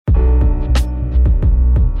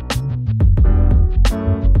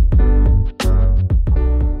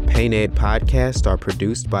Paint Ed podcast are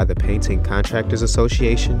produced by the Painting Contractors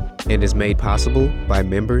Association and is made possible by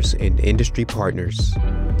members and industry partners.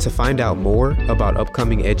 To find out more about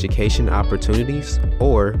upcoming education opportunities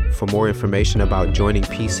or for more information about joining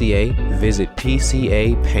PCA, visit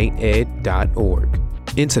pcapainted.org.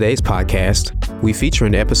 In today's podcast, we feature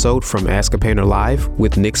an episode from Ask a Painter Live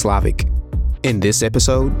with Nick Slavic. In this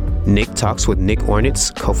episode, Nick talks with Nick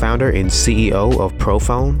Ornitz, co-founder and CEO of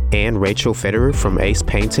Prophone, and Rachel Federer from Ace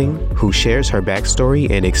Painting, who shares her backstory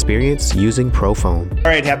and experience using Prophone. All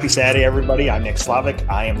right, happy Saturday, everybody. I'm Nick Slavic.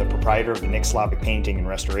 I am the proprietor of the Nick Slavic Painting and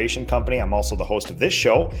Restoration Company. I'm also the host of this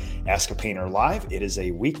show, Ask a Painter Live. It is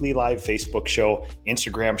a weekly live Facebook show,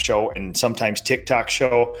 Instagram show, and sometimes TikTok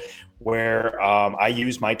show where I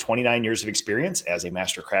use my 29 years of experience as a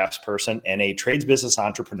master craftsperson and a trades business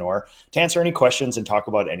entrepreneur to answer any questions and talk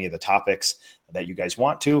about any of the topics that you guys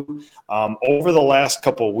want to. Over the last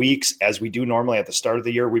couple of weeks, as we do normally at the start of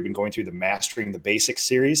the year, we've been going through the Mastering the Basics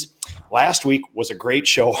series. Last week was a great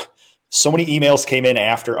show. So many emails came in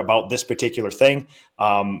after about this particular thing.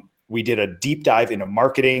 We did a deep dive into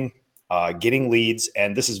marketing, getting leads.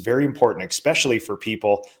 And this is very important, especially for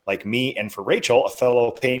people like me and for Rachel, a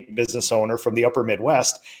fellow paint business owner from the upper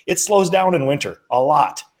Midwest. It slows down in winter a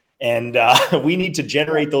lot. And we need to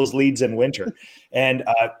generate those leads in winter. And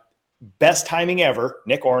best timing ever,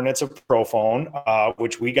 Nick Ornitz of Prophone,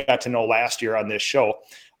 which we got to know last year on this show.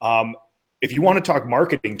 If you want to talk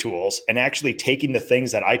marketing tools and actually taking the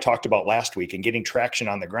things that I talked about last week and getting traction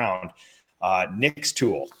on the ground, Nick's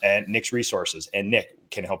tool and Nick's resources, and Nick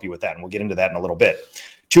can help you with that. And we'll get into that in a little bit.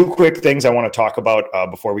 Two quick things I want to talk about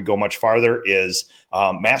before we go much farther is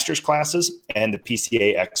master's classes and the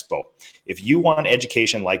PCA Expo. If you want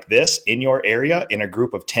education like this in your area in a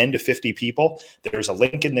group of 10 to 50 people, there's a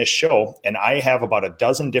link in this show. And I have about a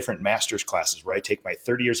dozen different master's classes where I take my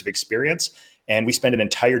 30 years of experience and we spend an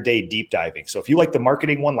entire day deep diving. So if you like the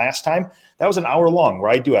marketing one last time, that was an hour long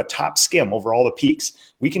where I do a top skim over all the peaks.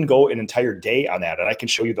 We can go an entire day on that. And I can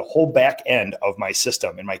show you the whole back end of my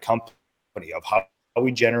system and my company of how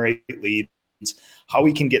we generate leads, how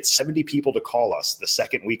we can get 70 people to call us the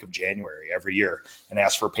second week of January every year and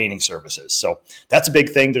ask for painting services. So that's a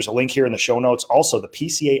big thing. There's a link here in the show notes. Also, the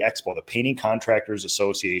PCA Expo, the Painting Contractors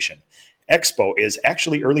Association Expo, is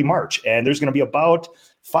actually early March. And there's going to be about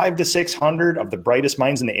 500 to 600 of the brightest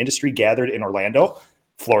minds in the industry gathered in Orlando,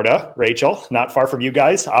 Florida. Rachel, not far from you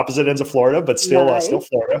guys, opposite ends of Florida, but still, nice. Still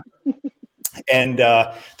Florida. And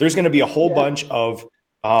there's going to be a whole bunch of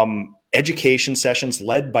education sessions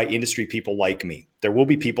led by industry people like me. There will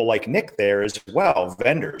be people like Nick there as well,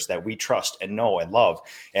 vendors that we trust and know and love.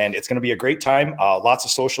 And it's going to be a great time, lots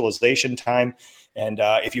of socialization time. And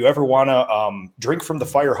if you ever want to drink from the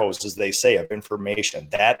fire hose, as they say, of information,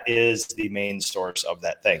 that is the main source of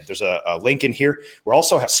that thing. There's a link in here. We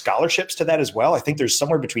also have scholarships to that as well. I think there's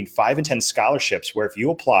somewhere between 5 and 10 scholarships where if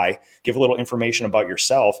you apply, give a little information about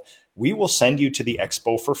yourself, we will send you to the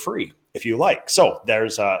expo for free if you like. So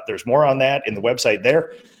there's more on that in the website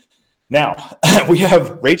there. Now, we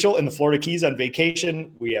have Rachel in the Florida Keys on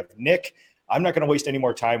vacation. We have Nick. I'm not going to waste any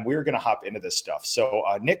more time. We're going to hop into this stuff. So,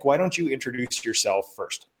 Nick, why don't you introduce yourself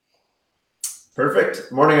first?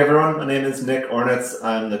 Perfect. Morning, everyone. My name is Nick Ornitz.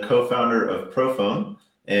 I'm the co-founder of Prophone,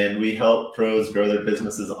 and we help pros grow their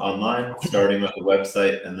businesses online, starting with a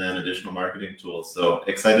website and then additional marketing tools. So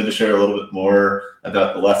excited to share a little bit more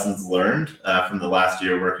about the lessons learned from the last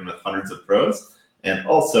year working with hundreds of pros. And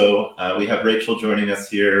also, we have Rachel joining us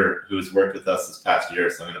here, who's worked with us this past year.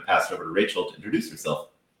 So I'm going to pass it over to Rachel to introduce herself.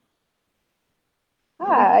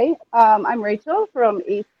 Hi, I'm Rachel from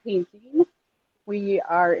Ace Painting. We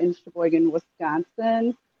are in Sheboygan,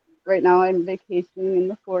 Wisconsin. Right now I'm vacationing in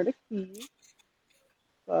the Florida Keys.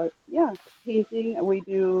 But yeah, painting, we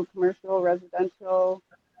do commercial, residential,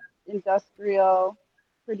 industrial,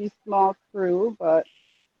 pretty small crew, but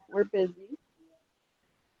we're busy.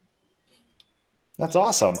 That's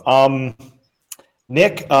awesome.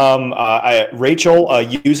 Nick, Rachel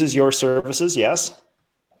uses your services, yes?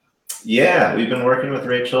 Yeah, we've been working with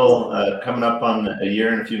Rachel coming up on a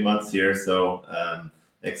year and a few months here. So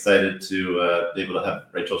excited to be able to have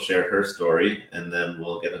Rachel share her story, and then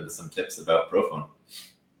we'll get into some tips about Prophone.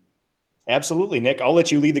 Absolutely, Nick. I'll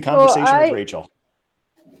let you lead the conversation with Rachel.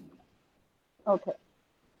 Okay.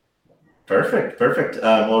 Perfect.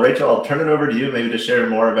 Well, Rachel, I'll turn it over to you maybe to share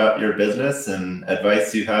more about your business and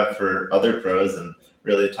advice you have for other pros, and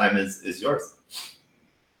really the time is yours.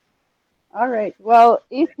 All right. Well,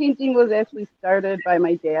 Ace Painting was actually started by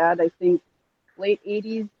my dad, I think late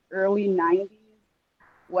 80s, early 90s,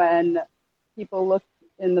 when people looked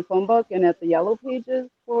in the phone book and at the yellow pages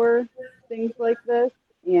for things like this.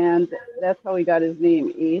 And that's how he got his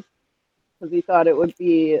name, Ace. because he thought it would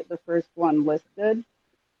be the first one listed.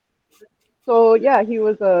 So yeah, he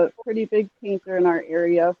was a pretty big painter in our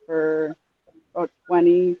area for about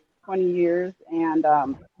 20 years, and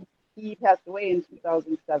he passed away in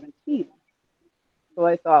 2017. So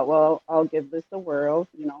I thought, well, I'll give this a whirl.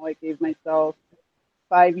 I gave myself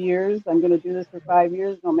 5 years. I'm going to do this for 5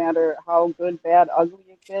 years, no matter how good, bad, ugly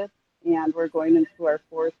it gets. And we're going into our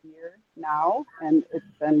 4th year now, and it's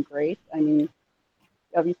been great. I mean,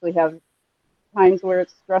 obviously have times where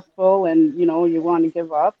it's stressful and, you want to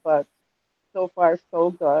give up, but so far so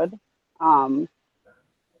good. Um,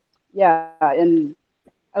 yeah, and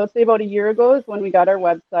I would say about a year ago is when we got our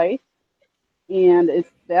website, and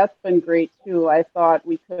that's been great too. I thought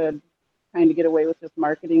we could kind of get away with just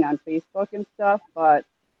marketing on Facebook and stuff, but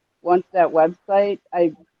once that website,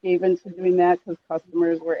 I gave into doing that because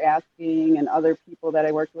customers were asking, and other people that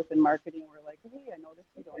I worked with in marketing were like, "Hey, I noticed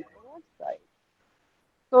you don't have a website."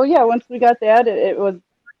 So yeah, once we got that, it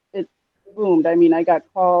boomed. I mean, I got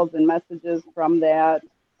calls and messages from that.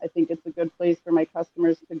 I think it's a good place for my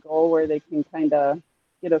customers to go where they can kind of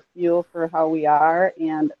get a feel for how we are,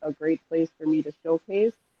 and a great place for me to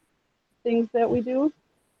showcase things that we do.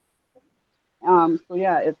 So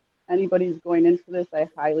yeah, if anybody's going into this, I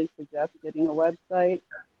highly suggest getting a website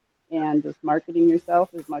and just marketing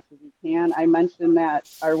yourself as much as you can. I mentioned that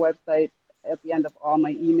our website at the end of all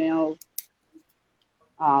my emails,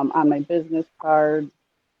 on my business cards.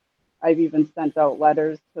 I've even sent out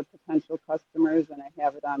letters to potential customers, and I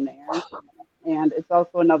have it on there. And it's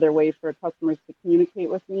also another way for customers to communicate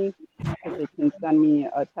with me, because they can send me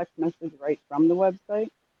a text message right from the website.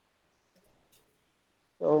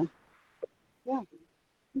 So, yeah.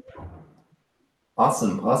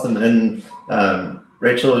 Awesome. And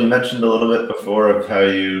Rachel, you mentioned a little bit before of how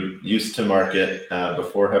you used to market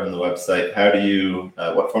before having the website. How do you,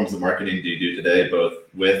 what forms of marketing do you do today, both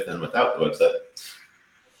with and without the website?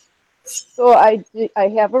 So I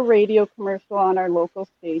have a radio commercial on our local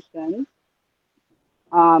station.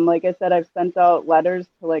 Like I said, I've sent out letters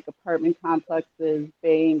to like apartment complexes,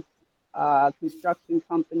 banks, construction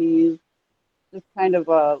companies, just kind of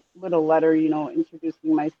a little letter,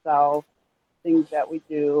 introducing myself, things that we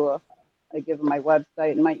do. I give them my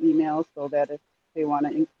website and my email so that if they want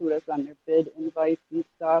to include us on their bid invites and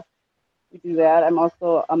stuff, we do that. I'm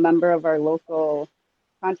also a member of our local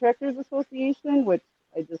contractors association, which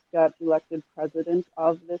I just got elected president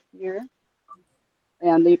of this year.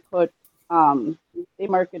 And they they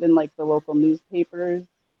market in like the local newspapers,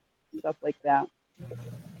 stuff like that.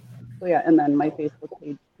 So yeah, and then my Facebook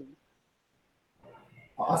page too.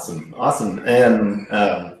 Awesome. And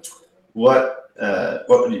what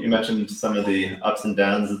you mentioned some of the ups and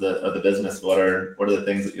downs of the business. What are the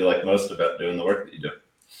things that you like most about doing the work that you do?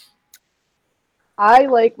 I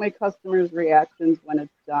like my customers' reactions when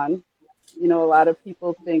it's done. A lot of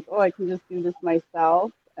people think, oh, I can just do this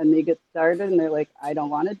myself, and they get started and they're like, I don't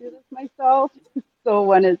want to do this myself. So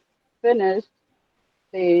when it's finished,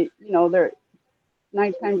 they're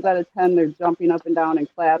 9 times out of 10, they're jumping up and down and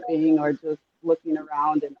clapping, or just looking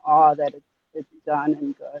around in awe that it's done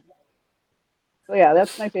and good. So yeah,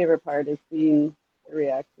 that's my favorite part, is seeing the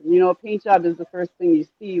reaction. A paint job is the first thing you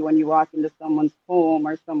see when you walk into someone's home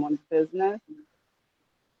or someone's business.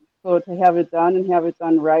 So to have it done and have it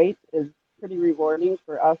done right is pretty rewarding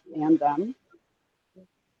for us and them.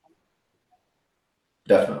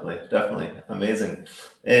 Definitely. Amazing.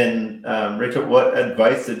 And Rachel, what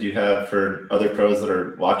advice did you have for other pros that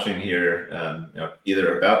are watching here,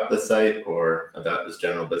 either about the site or about this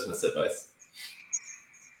general business advice?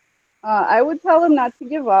 I would tell them not to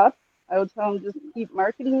give up. I would tell them just keep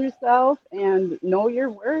marketing yourself and know your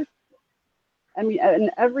worth. I mean, and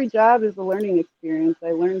every job is a learning experience.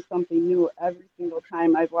 I learn something new every single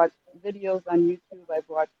time. I've watched videos on YouTube. I've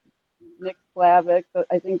watched Nick Slavic.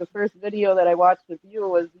 I think the first video that I watched of you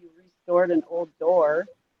was you restored an old door,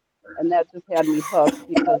 and that just had me hooked,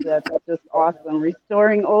 because that's just awesome.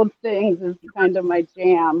 Restoring old things is kind of my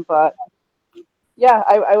jam. But yeah,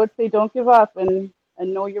 I would say don't give up and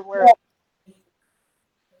know your worth.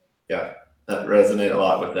 Yeah, that resonate a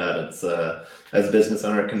lot with that. It's as a business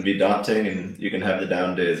owner, it can be daunting, and you can have the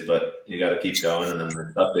down days, but you got to keep going, and then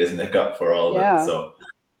the up days make up for all of it. So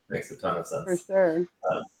it makes a ton of sense. For sure.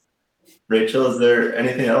 Rachel, is there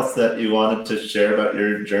anything else that you wanted to share about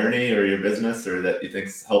your journey or your business, or that you think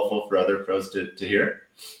is helpful for other pros to hear?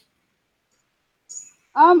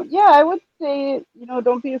 Yeah, I would say,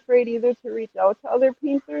 don't be afraid either to reach out to other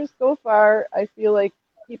painters. So far, I feel like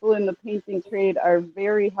people in the painting trade are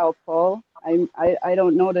very helpful. I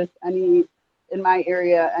don't notice any, in my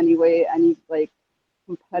area anyway, any like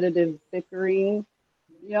competitive bickering.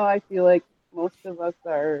 I feel like most of us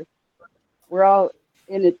are we're all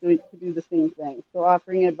in it to do the same thing. So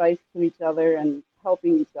offering advice to each other and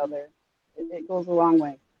helping each other, it goes a long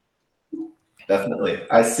way. Definitely.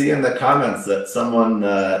 I see in the comments that someone,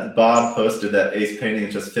 Bob, posted that Ace Painting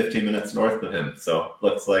is just 15 minutes north of him. So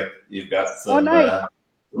looks like you've got some nice.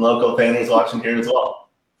 Local painters watching here as well.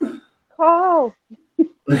 Call.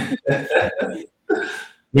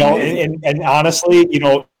 No, and honestly,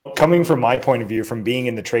 coming from my point of view, from being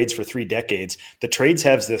in the trades for 3 decades, the trades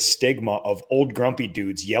has this stigma of old grumpy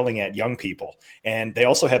dudes yelling at young people. And they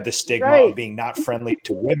also have this stigma of being not friendly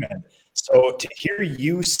to women. So to hear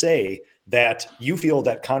you say that you feel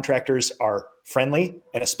that contractors are friendly,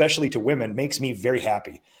 and especially to women, makes me very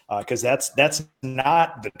happy, because that's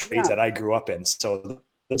not the trades that I grew up in. So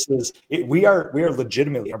this is it. We are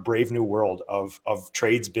legitimately a brave new world of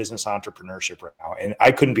trades business entrepreneurship right now, and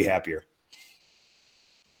I couldn't be happier.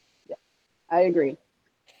 Yeah, I agree.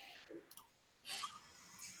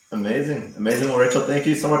 Amazing. Well, Rachel, thank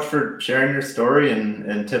you so much for sharing your story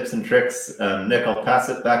and tips and tricks. Nick, I'll pass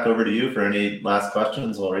it back over to you for any last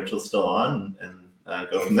questions while Rachel's still on, and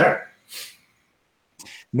go from there.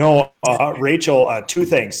 No, Rachel, 2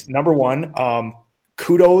 things. Number 1,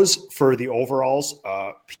 kudos for the overalls.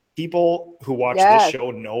 People who watch this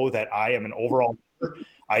show know that I am an overall.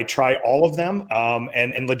 I try all of them.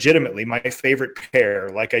 And legitimately, my favorite pair,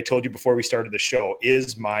 like I told you before we started the show,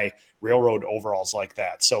 is my railroad overalls like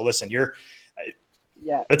that. So listen,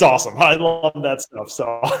 it's awesome. I love that stuff.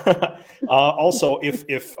 So also, if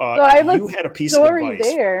so you had a piece of advice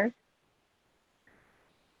there.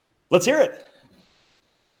 Let's hear it.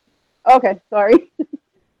 Okay, sorry.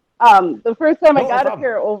 The first time I got a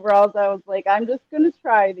pair of overalls, I was like, I'm just going to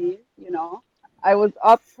try these, I was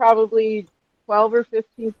up probably 12 or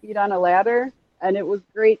 15 feet on a ladder, and it was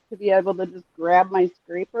great to be able to just grab my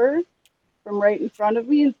scraper from right in front of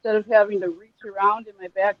me instead of having to reach around in my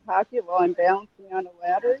back pocket while I'm balancing on a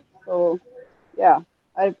ladder. So, yeah,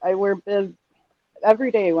 I wear bibs every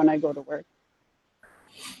day when I go to work.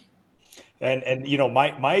 And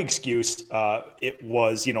my excuse it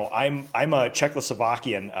was I'm a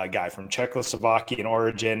Czechoslovakian guy from Czechoslovakian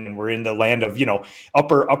origin, and we're in the land of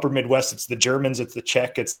upper Midwest. It's the Germans, it's the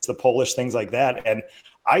Czech, it's the Polish, things like that. And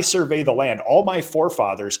I survey the land. All my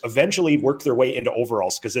forefathers eventually worked their way into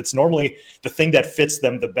overalls because it's normally the thing that fits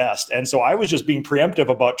them the best. And so I was just being preemptive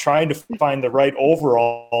about trying to find the right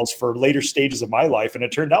overalls for later stages of my life, and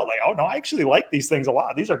it turned out like, oh no, I actually like these things a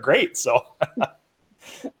lot. These are great. So.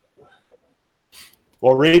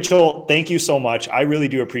 Well, Rachel, thank you so much. I really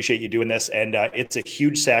do appreciate you doing this. And it's a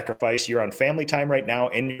huge sacrifice. You're on family time right now,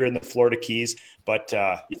 and you're in the Florida Keys. But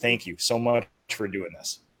thank you so much for doing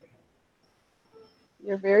this.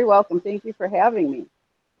 You're very welcome. Thank you for having me.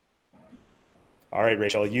 All right,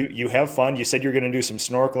 Rachel, you have fun. You said you're going to do some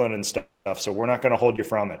snorkeling and stuff, so we're not going to hold you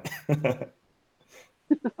from it.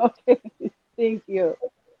 Okay. Thank you.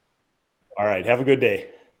 All right. Have a good day.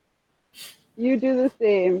 You do the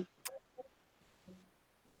same.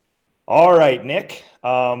 All right, Nick,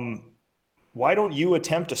 why don't you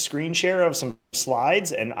attempt a screen share of some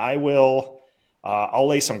slides, and I'll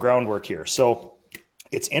lay some groundwork here. So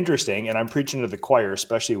it's interesting, and I'm preaching to the choir,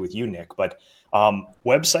 especially with you, Nick, but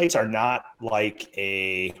websites are not like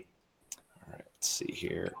all right, let's see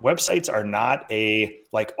here. Websites are not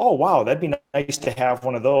like, oh, wow, that'd be nice to have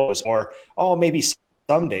one of those, or, oh, maybe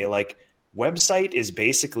someday. Like, website is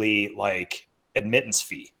basically like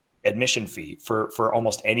admission fee for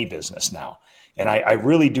almost any business now. And I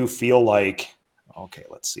really do feel like, okay,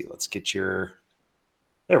 let's see,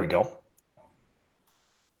 there we go.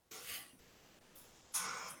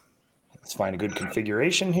 Let's find a good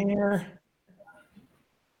configuration here.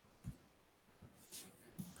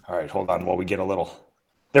 All right, hold on while we get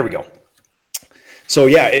there we go. So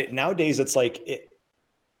yeah, nowadays it's like,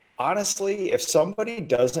 honestly, if somebody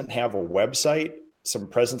doesn't have a website, some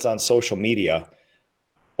presence on social media,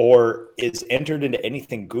 or is entered into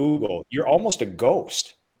anything Google, you're almost a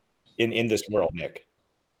ghost in this world, Nick.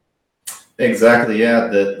 Exactly. Yeah.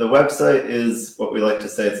 The website is what we like to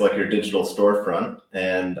say. It's like your digital storefront.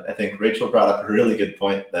 And I think Rachel brought up a really good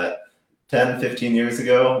point that 10, 15 years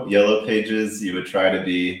ago, Yellow Pages, you would try to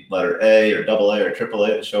be letter A or AA or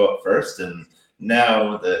AAA to show up first. And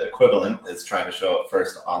now the equivalent is trying to show up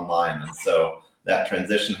first online. And so that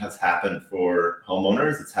transition has happened for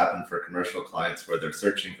homeowners. It's happened for commercial clients where they're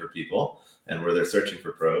searching for people and where they're searching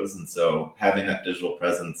for pros. And so having that digital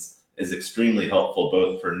presence is extremely helpful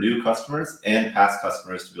both for new customers and past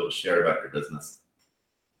customers to be able to share about your business.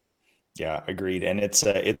 Yeah, agreed. And it's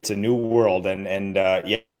a new world, and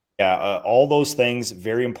all those things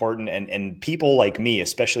very important. And people like me,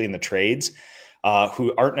 especially in the trades,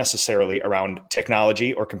 who aren't necessarily around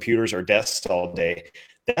technology or computers or desks all day.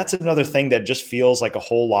 That's another thing that just feels like a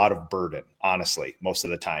whole lot of burden, honestly, most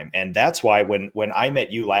of the time. And that's why when I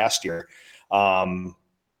met you last year,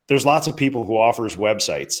 there's lots of people who offers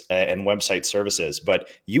websites and website services, but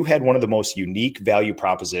you had one of the most unique value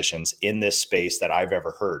propositions in this space that I've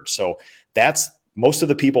ever heard. So that's most of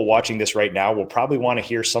the people watching this right now will probably want to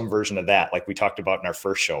hear some version of that, like we talked about in our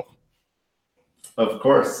first show. Of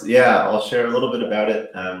course. Yeah, I'll share a little bit about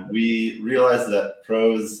it. We realized that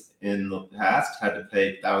pros in the past had to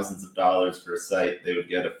pay thousands of dollars for a site. They would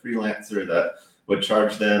get a freelancer that would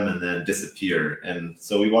charge them and then disappear. And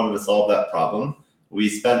so we wanted to solve that problem. We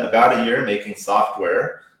spent about a year making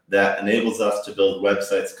software that enables us to build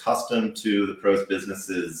websites custom to the pros'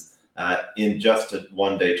 businesses in just a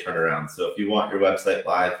one-day turnaround. So if you want your website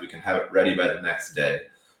live, we can have it ready by the next day.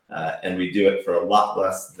 And we do it for a lot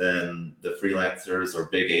less than the freelancers or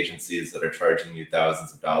big agencies that are charging you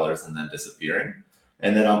thousands of dollars and then disappearing.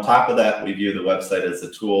 And then on top of that, we view the website as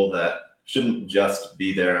a tool that shouldn't just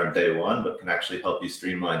be there on day one, but can actually help you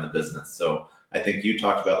streamline the business. So I think you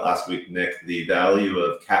talked about last week, Nick, the value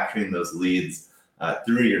of capturing those leads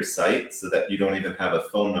through your site so that you don't even have a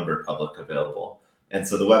phone number public available. And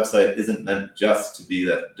so the website isn't meant just to be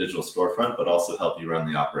that digital storefront, but also help you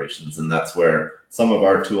run the operations. And that's where some of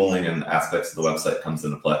our tooling and aspects of the website comes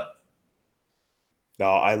into play.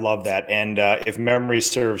 No, I love that. And if memory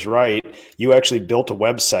serves right, you actually built a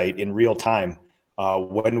website in real time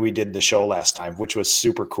when we did the show last time, which was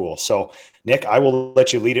super cool. So Nick, I will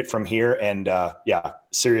let you lead it from here. And yeah,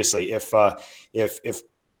 seriously, if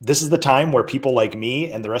this is the time where people like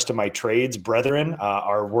me and the rest of my trades brethren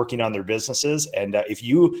are working on their businesses. And if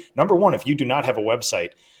you, number one, if you do not have a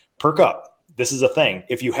website, perk up. This is a thing.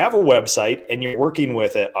 If you have a website and you're working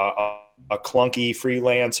with a clunky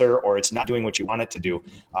freelancer or it's not doing what you want it to do,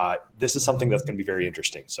 this is something that's going to be very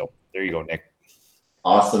interesting. So there you go, Nick.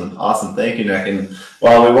 Awesome. Thank you, Nick. And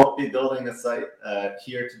while we won't be building a site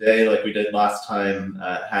here today like we did last time,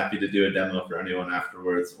 happy to do a demo for anyone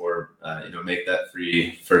afterwards or make that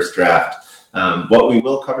free first draft. What we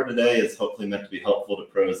will cover today is hopefully meant to be helpful to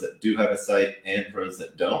pros that do have a site and pros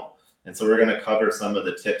that don't. And so we're going to cover some of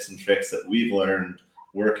the tips and tricks that we've learned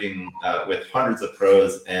working with hundreds of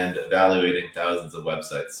pros and evaluating thousands of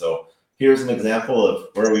websites. So here's an example of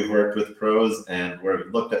where we've worked with pros and where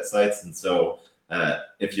we've looked at sites. And so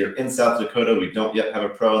if you're in South Dakota, we don't yet have a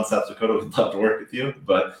pro in South Dakota. We'd love to work with you,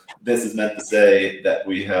 but this is meant to say that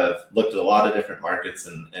we have looked at a lot of different markets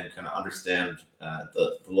and kind of understand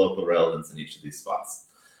the local relevance in each of these spots.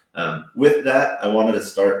 With that, I wanted to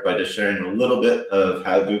start by just sharing a little bit of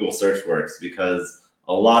how Google search works, because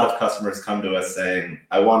a lot of customers come to us saying,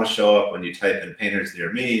 I want to show up when you type in painters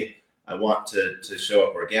near me. I want to show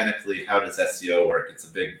up organically. How does SEO work? It's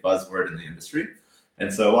a big buzzword in the industry.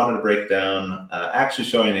 And so I wanted to break down, actually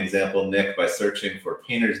showing an example, Nick, by searching for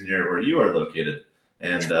painters near where you are located.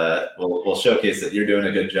 And we'll showcase that you're doing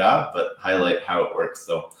a good job, but highlight how it works.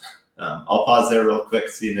 So I'll pause there real quick,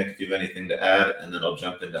 see, Nick, if you have anything to add, and then I'll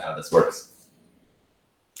jump into how this works.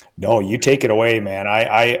 No, you take it away, man.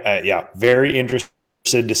 Yeah, very interested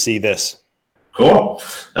to see this. Cool.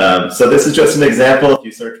 So this is just an example. If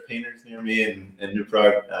you search painters near me in New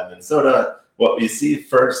Prague, Minnesota, what we see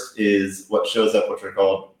first is what shows up, which are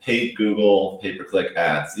called paid Google pay-per-click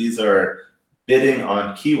ads. These are bidding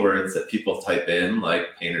on keywords that people type in,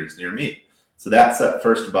 like painters near me. So that's that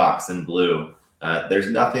first box in blue.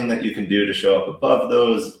 There's nothing that you can do to show up above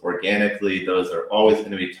those organically. Those are always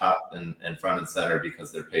going to be top and front and center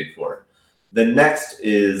because they're paid for. The next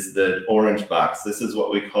is the orange box. This is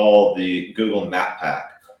what we call the Google Map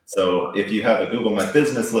Pack. So if you have a Google My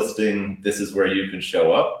Business listing, this is where you can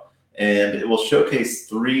show up. And it will showcase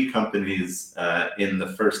 3 companies in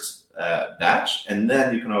the first batch. And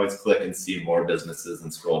then you can always click and see more businesses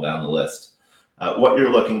and scroll down the list. What you're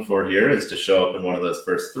looking for here is to show up in one of those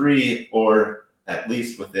first 3, or at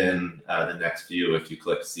least within the next few if you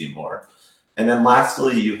click see more. And then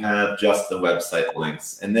lastly, you have just the website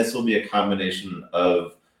links. And this will be a combination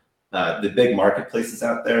of the big marketplaces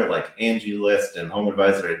out there like Angie List and Home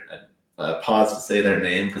Advisor. Pause to say their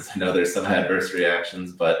name because I know there's some adverse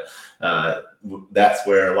reactions, but that's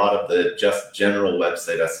where a lot of the just general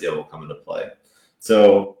website SEO will come into play.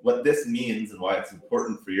 So what this means and why it's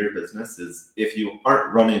important for your business is if you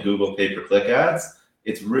aren't running Google pay-per-click ads,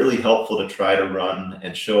 it's really helpful to try to run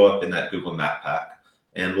and show up in that Google Map Pack.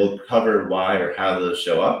 And we'll cover why or how those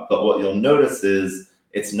show up. But what you'll notice is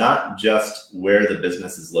it's not just where the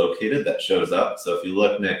business is located that shows up. So if you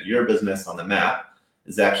look, Nick, your business on the map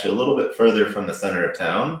is actually a little bit further from the center of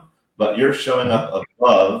town, but you're showing up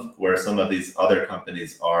above where some of these other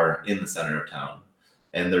companies are in the center of town.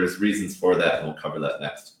 And there's reasons for that, and we'll cover that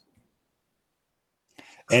next.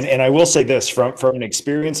 And I will say this from an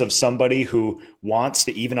experience of somebody who wants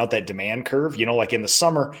to even out that demand curve, like in the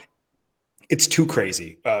summer, it's too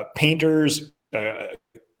crazy. Painters,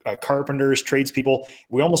 carpenters, tradespeople,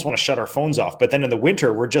 we almost want to shut our phones off. But then in the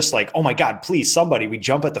winter, we're just like, oh my God, please, somebody, we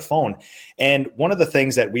jump at the phone. And one of the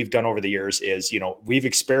things that we've done over the years is, we've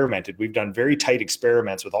experimented. We've done very tight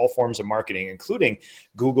experiments with all forms of marketing, including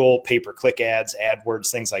Google, pay-per-click ads, AdWords,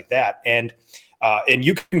 things like that. And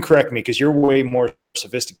you can correct me because you're way more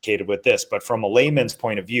sophisticated with this, but from a layman's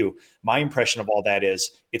point of view, my impression of all that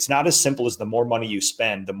is it's not as simple as the more money you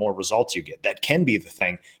spend, the more results you get. That can be the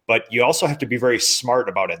thing, but you also have to be very smart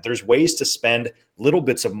about it. There's ways to spend little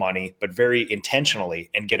bits of money, but very intentionally,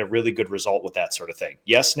 and get a really good result with that sort of thing.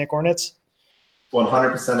 Yes, Nick Ornitz?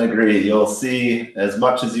 100% agree. You'll see as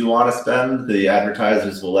much as you want to spend, the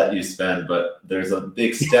advertisers will let you spend, but there's a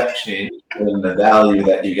big step change in the value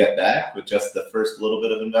that you get back with just the first little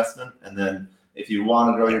bit of investment. And then if you want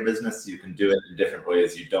to grow your business, you can do it in different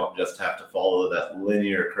ways. You don't just have to follow that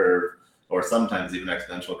linear curve or sometimes even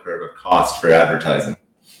exponential curve of cost for advertising.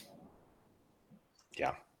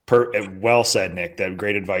 Yeah. Well said, Nick. That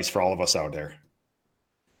great advice for all of us out there.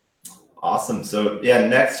 Awesome. So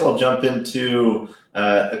next I'll jump into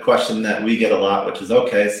a question that we get a lot, which is,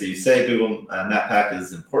 okay, so you say Google Map Pack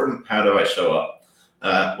is important. How do I show up?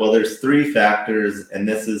 Well, there's 3 factors, and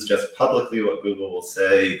this is just publicly what Google will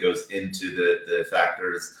say goes into the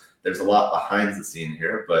factors. There's a lot behind the scene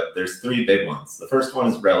here, but there's 3 big ones. The first one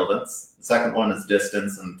is relevance. The second one is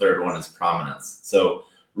distance, and the third one is prominence. So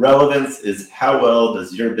relevance is how well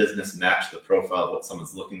does your business match the profile of what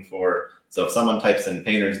someone's looking for. So if someone types in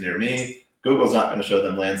painters near me, Google's not going to show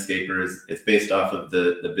them landscapers. It's based off of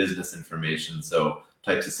the business information. So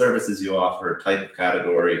types of services you offer, type of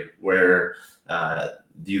category, where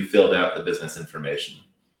you filled out the business information.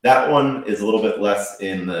 That one is a little bit less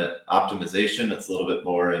in the optimization. It's a little bit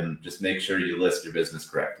more in just make sure you list your business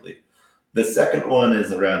correctly. The second one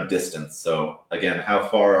is around distance. So again, how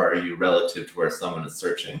far are you relative to where someone is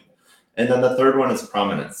searching? And then the third one is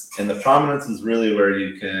prominence. And the prominence is really where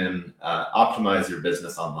you can optimize your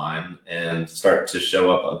business online and start to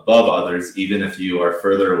show up above others, even if you are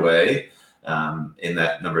further away in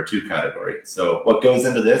that number 2 category. So what goes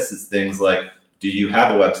into this is things like, do you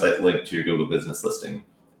have a website linked to your Google business listing?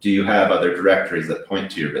 Do you have other directories that point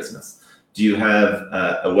to your business? Do you have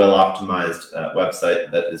a well-optimized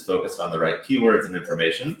website that is focused on the right keywords and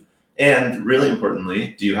information? And really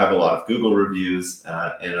importantly, do you have a lot of Google reviews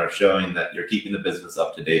and are showing that you're keeping the business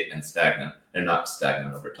up to date and stagnant, and not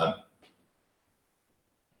stagnant over time?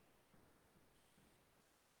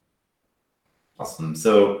 Awesome.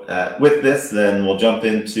 So with this, then we'll jump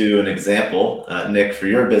into an example, Nick, for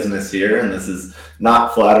your business here. And this is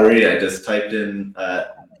not flattery. I just typed in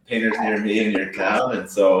painters near me in your town. And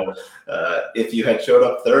so if you had showed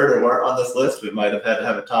up third or weren't on this list, we might have had to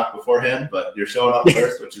have a talk beforehand, but you're showing up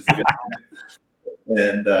first, which is good.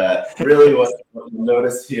 And really what you'll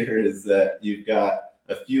notice here is that you've got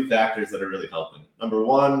a few factors that are really helping. Number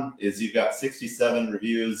 1 is you've got 67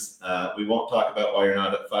 reviews. We won't talk about why you're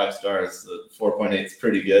not at 5 stars. 4.8 is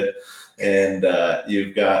pretty good. And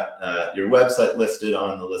you've got your website listed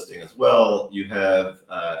on the listing as well. You have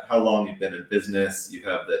how long you've been in business. You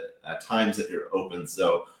have the times that you're open.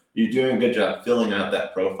 So you're doing a good job filling out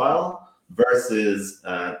that profile versus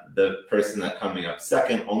the person that coming up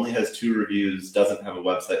second only has 2 reviews, doesn't have a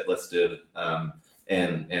website listed,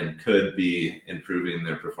 and could be improving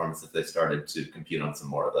their performance if they started to compete on some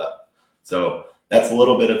more of that. So that's a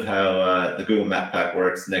little bit of how the Google Map Pack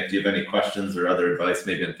works. Nick, do you have any questions or other advice,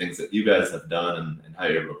 maybe on things that you guys have done and how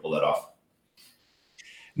you're able to pull that off?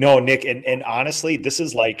 No, Nick, and honestly, this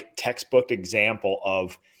is like textbook example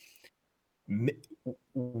of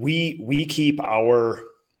we keep our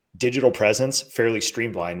digital presence fairly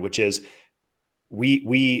streamlined, which is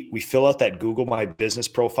we fill out that Google My Business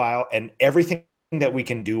profile and everything that we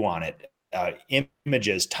can do on it,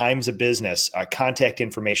 images, times of business, contact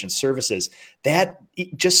information, services, that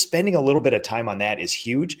just spending a little bit of time on that is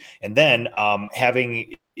huge. And then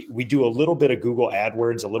we do a little bit of Google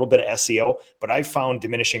AdWords, a little bit of SEO, but I've found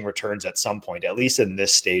diminishing returns at some point, at least in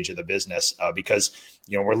this stage of the business, because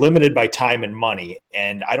we're limited by time and money,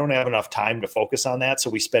 and I don't have enough time to focus on that. So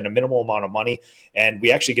we spend a minimal amount of money and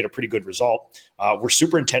we actually get a pretty good result. We're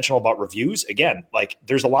super intentional about reviews. Again, like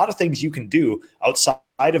there's a lot of things you can do outside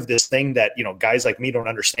of this thing that, guys like me don't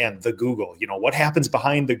understand, the Google, what happens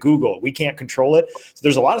behind the Google. We can't control it. So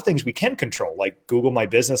there's a lot of things we can control, like Google My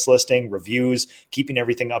Business listing, reviews, keeping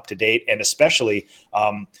everything up to date. And especially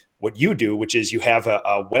what you do, which is you have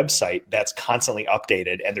a website that's constantly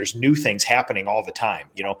updated and there's new things happening all the time.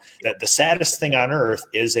 That the saddest thing on earth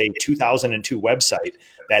is a 2002 website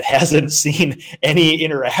that hasn't seen any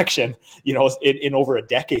interaction, in over a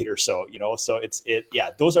decade or so, so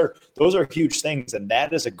those are huge things. And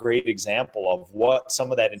that is a great example of what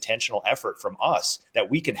some of that intentional effort from us, that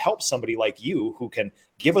we can help somebody like you who can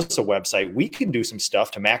give us a website. We can do some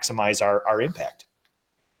stuff to maximize our impact.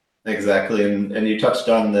 Exactly. And you touched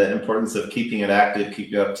on the importance of keeping it active,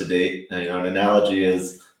 keeping it up to date. An analogy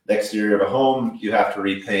is the exterior of a home, you have to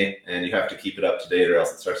repaint and you have to keep it up to date or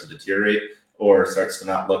else it starts to deteriorate or starts to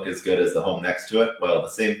not look as good as the home next to it. Well, the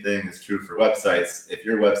same thing is true for websites. If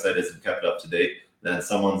your website isn't kept up to date, then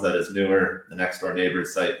someone's that is newer, the next door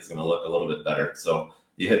neighbor's site is going to look a little bit better. So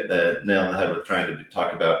you hit the nail on the head with trying to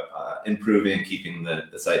talk about improving, keeping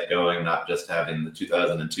the site going, not just having the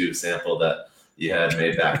 2002 sample that you had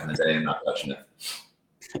made back in the day and not touching it.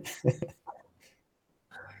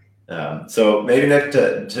 So maybe Nick,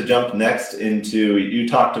 to jump next into, you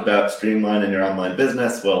talked about streamlining your online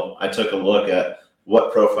business. Well, I took a look at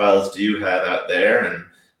what profiles do you have out there, and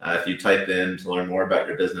if you type in to learn more about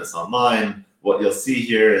your business online, what you'll see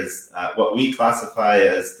here is what we classify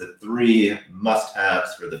as the 3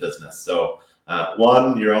 must-haves for the business. So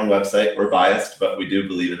 1, your own website. We're biased, but we do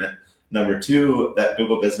believe in it. Number 2, that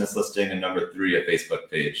Google business listing, and number 3, a Facebook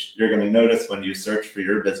page. You're going to notice when you search for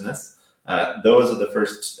your business, those are the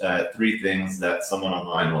first 3 things that someone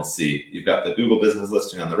online will see. You've got the Google business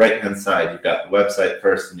listing on the right-hand side, you've got the website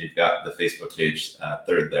first, and you've got the Facebook page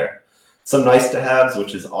third there. Some nice to haves,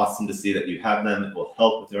 which is awesome to see that you have them. It will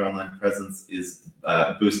help with your online presence, is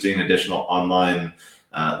boosting additional online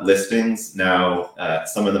listings. Now,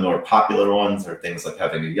 some of the more popular ones are things like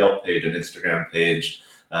having a Yelp page, an Instagram page,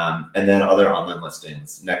 and then other online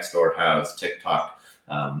listings, Nextdoor, Houzz, TikTok,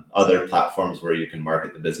 other platforms where you can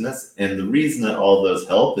market the business. And the reason that all those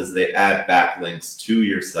help is they add backlinks to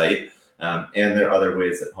your site. And there are other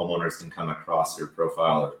ways that homeowners can come across your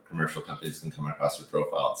profile, or commercial companies can come across your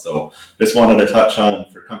profile. So just wanted to touch on,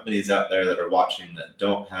 for companies out there that are watching that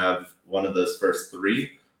don't have one of those first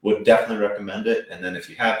 3, would definitely recommend it. And then if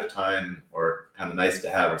you have the time, or kind of nice to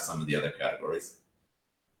have, are some of the other categories.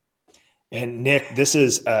 And Nick, this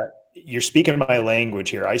is, you're speaking my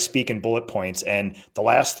language here. I speak in bullet points, and the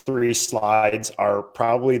last 3 slides are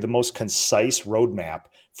probably the most concise roadmap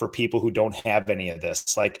for people who don't have any of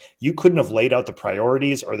this. Like, you couldn't have laid out the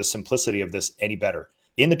priorities or the simplicity of this any better.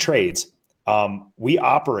 In the trades, we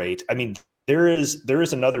operate, there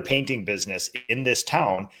is another painting business in this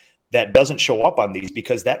town that doesn't show up on these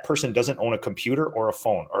because that person doesn't own a computer or a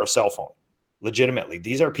phone or a cell phone. Legitimately,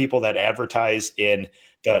 these are people that advertise in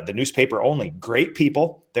the newspaper only. Great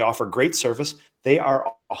people. They offer great service. They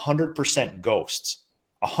are 100% ghosts.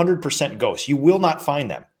 100% ghosts. You will not find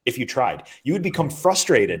them if you tried. You would become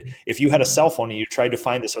frustrated if you had a cell phone and you tried to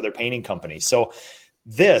find this other painting company. So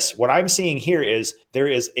what I'm seeing here is there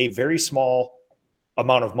is a very small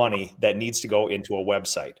amount of money that needs to go into a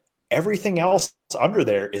website. Everything else under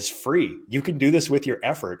there is free. You can do this with your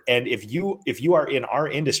effort. And if you are in our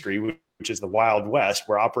industry, which is the Wild West,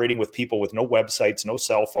 we're operating with people with no websites, no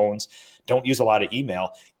cell phones, don't use a lot of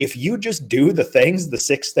email. If you just do the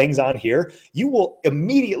 6 things on here, you will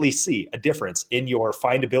immediately see a difference in your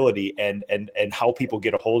findability and how people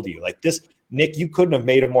get a hold of you. Like this, Nick, you couldn't have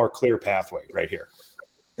made a more clear pathway right here.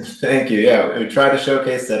 Thank you. Yeah, we try to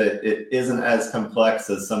showcase that it isn't as complex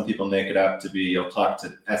as some people make it out to be. You'll talk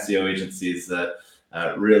to SEO agencies that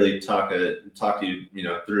really talk you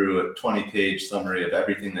through a 20-page summary of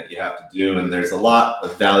everything that you have to do, and there's a lot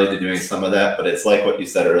of value to doing some of that. But it's like what you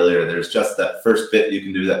said earlier. There's just that first bit you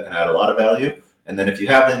can do that can add a lot of value, and then if you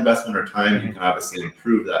have the investment or time, you can obviously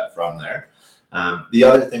improve that from there. The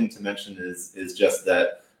other thing to mention is just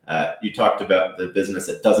that. You talked about the business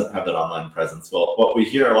that doesn't have that online presence. Well, what we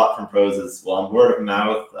hear a lot from pros is, well, I'm word of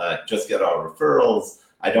mouth, just get our referrals.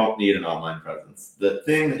 I don't need an online presence. The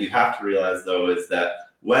thing that you have to realize, though, is that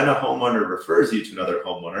when a homeowner refers you to another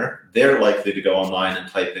homeowner, they're likely to go online and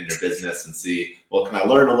type in your business and see, well, can I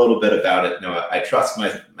learn a little bit about it? I trust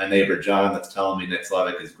my neighbor, John, that's telling me Nick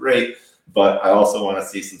Slavik is great, but I also want to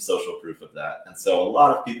see some social proof of that. And so a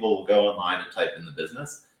lot of people will go online and type in the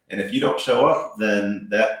business. And if you don't show up, then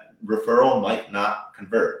that referral might not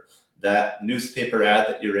convert. That newspaper ad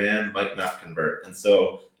that you ran might not convert. And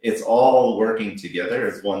so it's all working together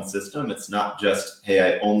as one system. It's not just, hey,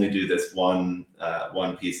 I only do this one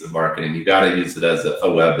piece of marketing. You got to use it as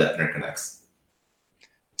a web that interconnects.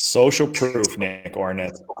 Social proof, Nick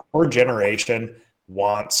Ornitz. Our generation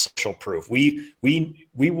wants social proof. We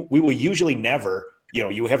will usually never,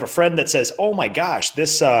 you have a friend that says, oh my gosh,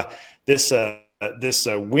 this this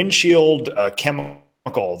windshield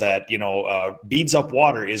chemical that beads up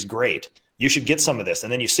water is great. You should get some of this.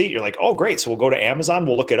 And then you see it, you're like, oh, great. So we'll go to Amazon,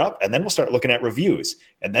 we'll look it up, and then we'll start looking at reviews.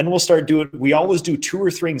 And then we'll start we always do two or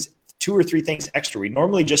three things extra. We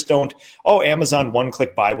normally just don't, Amazon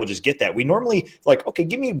one-click buy, we'll just get that. We normally like, okay,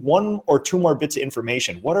 give me one or two more bits of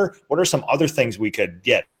information. What are some other things we could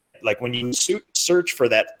get? Like when you search for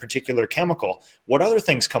that particular chemical, what other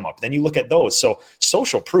things come up? Then you look at those. So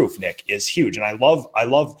social proof, Nick, is huge. And I love,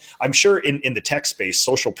 I'm sure in the tech space,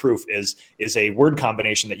 social proof is a word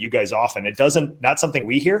combination that you guys often, not something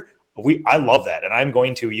we hear. I love that. And I'm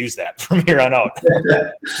going to use that from here on out.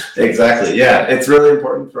 Exactly. Yeah. It's really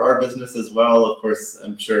important for our business as well. Of course,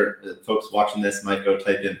 I'm sure that folks watching this might go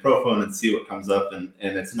type in Prophone and see what comes up. And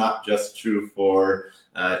it's not just true for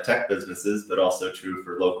tech businesses, but also true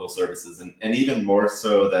for local services. And even more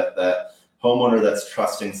so that homeowner that's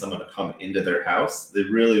trusting someone to come into their house, they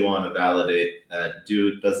really want to validate,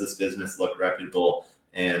 does this business look reputable?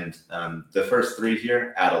 And the first three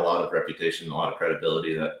here add a lot of reputation, a lot of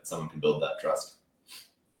credibility that someone can build that trust.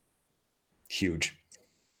 Huge.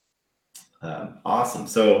 Awesome.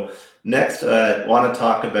 So next, I want to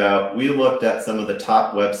talk about, we looked at some of the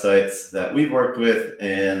top websites that we've worked with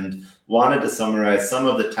and wanted to summarize some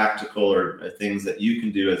of the tactical or things that you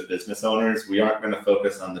can do as business owners. We aren't going to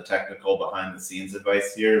focus on the technical behind the scenes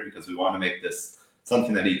advice here because we want to make this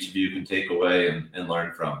something that each of you can take away and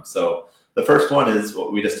learn from. So the first one is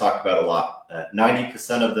what we just talked about a lot.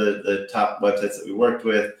 90% of the top websites that we worked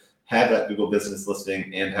with have that Google business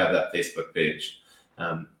listing and have that Facebook page.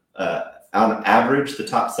 On average, the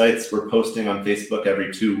top sites were posting on Facebook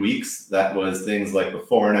every 2 weeks. That was things like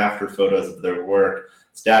before and after photos of their work,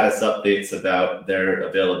 status updates about their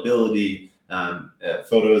availability,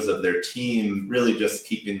 photos of their team, really just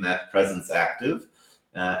keeping that presence active.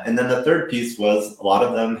 And then the third piece was a lot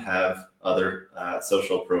of them have other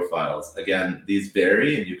social profiles. Again, these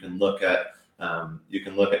vary, and you can look at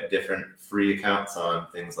different free accounts on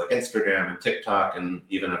things like Instagram and TikTok, and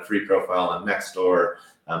even a free profile on Nextdoor.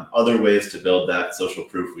 Other ways to build that social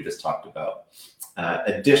proof we just talked about.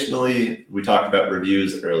 Additionally, we talked about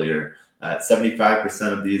reviews earlier.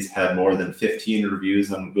 75% of these had more than 15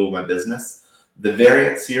 reviews on Google My Business. The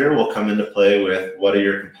variance here will come into play with what do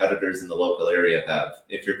your competitors in the local area have.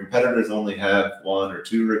 If your competitors only have 1 or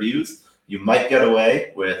 2 reviews, you might get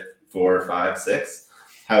away with 4, 5, 6.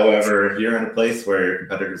 However, if you're in a place where your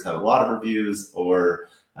competitors have a lot of reviews or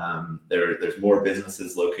there's more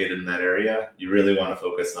businesses located in that area, you really want to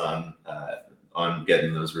focus on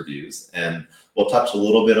getting those reviews. And we'll touch a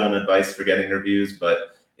little bit on advice for getting reviews,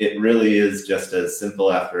 but it really is just as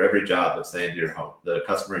simple after every job of saying to the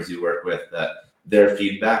customers you work with that their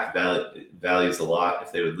feedback values a lot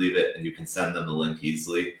if they would leave it and you can send them the link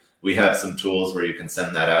easily. We have some tools where you can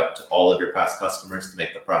send that out to all of your past customers to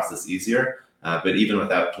make the process easier. But even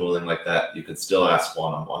without tooling like that, you could still ask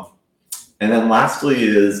one-on-one. And then lastly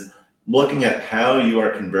is looking at how you are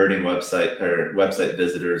converting website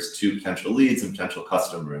visitors to potential leads and potential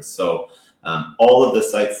customers. So all of the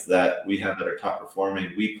sites that we have that are top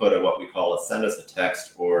performing, we put what we call a send us a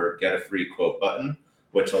text or get a free quote button,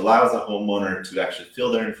 which allows a homeowner to actually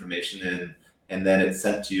fill their information in, and then it's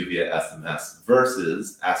sent to you via SMS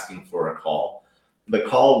versus asking for a call. The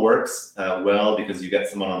call works well because you get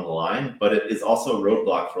someone on the line, but it is also a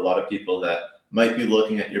roadblock for a lot of people that might be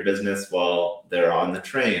looking at your business while they're on the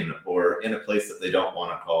train or in a place that they don't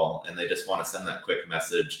want to call, and they just want to send that quick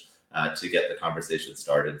message to get the conversation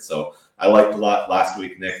started. So I liked a lot last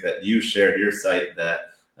week, Nick, that you shared your site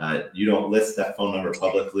that you don't list that phone number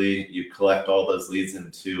publicly. You collect all those leads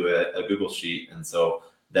into a Google Sheet. And so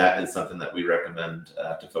that is something that we recommend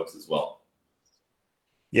to folks as well.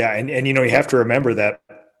 Yeah. And you have to remember that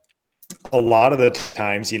a lot of the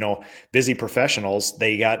times, busy professionals,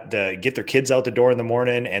 they got to get their kids out the door in the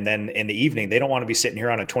morning. And then in the evening, they don't want to be sitting here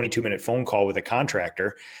on a 22-minute phone call with a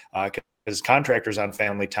contractor because contractors on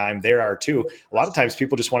family time, there are too. A lot of times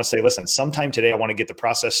people just want to say, listen, sometime today, I want to get the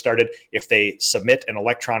process started. If they submit an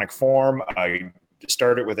electronic form,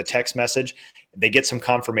 start it with a text message, they get some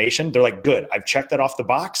confirmation. They're like, good, I've checked that off the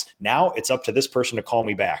box. Now it's up to this person to call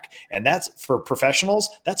me back. And that's for professionals.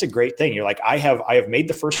 That's a great thing. You're like, I have made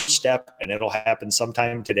the first step and it'll happen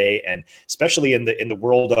sometime today. And especially in the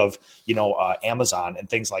world of, Amazon and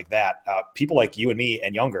things like that, people like you and me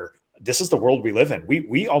and younger, this is the world we live in.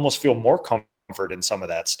 We almost feel more comfort in some of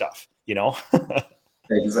that stuff,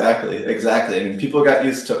 Exactly. I mean, people got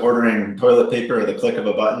used to ordering toilet paper at the click of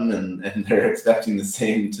a button, and they're expecting the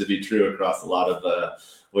same to be true across a lot of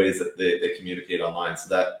ways that they communicate online. So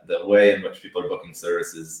that the way in which people are booking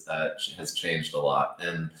services has changed a lot.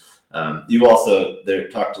 And You also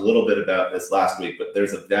talked a little bit about this last week, but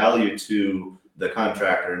there's a value to the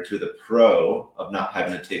contractor and to the pro of not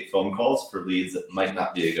having to take phone calls for leads that might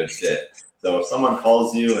not be a good fit. So if someone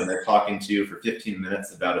calls you and they're talking to you for 15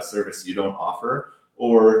 minutes about a service you don't offer,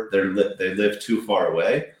 or they live too far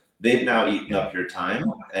away, they've now eaten up your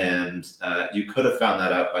time. And you could have found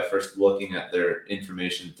that out by first looking at their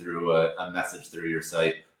information through a message through your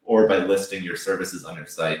site, or by listing your services on your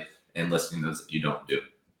site and listing those that you don't do.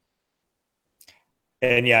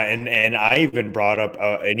 And yeah, and I even brought up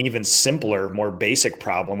an even simpler, more basic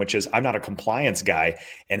problem, which is I'm not a compliance guy.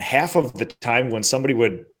 And half of the time when somebody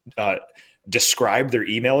would describe their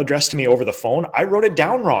email address to me over the phone, I wrote it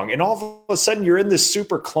down wrong. And all of a sudden you're in this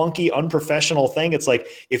super clunky, unprofessional thing. It's like,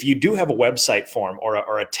 if you do have a website form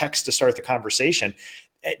or a text to start the conversation,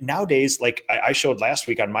 nowadays, like I showed last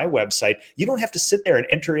week on my website, you don't have to sit there and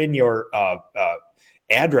enter in your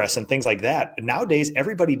address and things like that. Nowadays,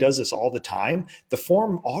 everybody does this all the time. The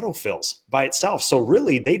form autofills by itself. So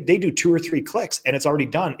really they do 2 or 3 clicks and it's already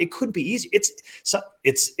done. It could be easy.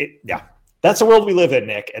 Yeah. That's the world we live in,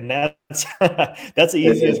 Nick. And that's the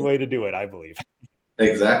easiest way to do it, I believe.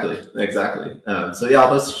 Exactly. So yeah,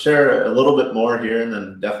 let's share a little bit more here and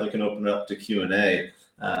then definitely can open it up to Q&A.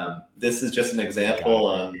 This is just an example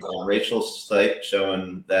on Rachel's site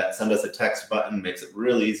showing that send us a text button makes it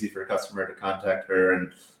really easy for a customer to contact her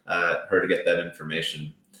and her to get that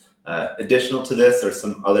information. Additional to this are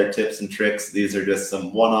some other tips and tricks. These are just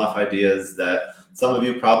some one-off ideas that some of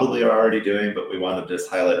you probably are already doing, but we want to just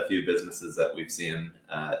highlight a few businesses that we've seen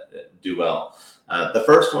do well. The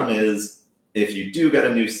first one is, if you do get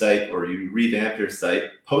a new site or you revamp your site,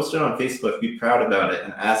 post it on Facebook, be proud about it,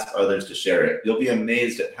 and ask others to share it. You'll be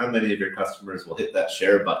amazed at how many of your customers will hit that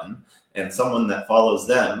share button, and someone that follows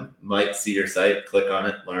them might see your site, click on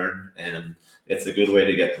it, learn, and it's a good way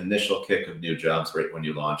to get the initial kick of new jobs right when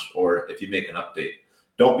you launch, or if you make an update.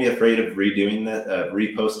 Don't be afraid of redoing that,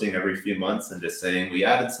 reposting every few months and just saying, we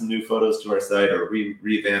added some new photos to our site or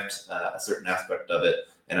revamped a certain aspect of it,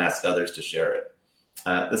 and ask others to share it.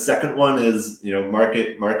 The second one is,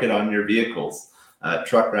 market on your vehicles,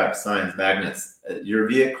 truck wraps, signs, magnets. Your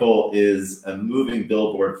vehicle is a moving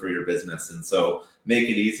billboard for your business. And so make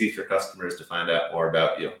it easy for customers to find out more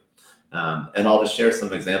about you. And I'll just share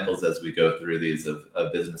some examples as we go through these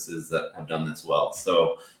of businesses that have done this well.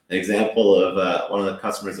 So an example of one of the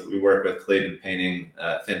customers that we work with, Clayton Painting,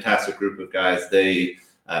 fantastic group of guys. They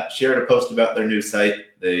shared a post about their new site.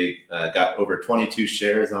 They got over 22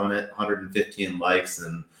 shares on it, 115 likes,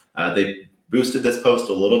 and they boosted this post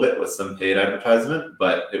a little bit with some paid advertisement,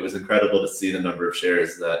 but it was incredible to see the number of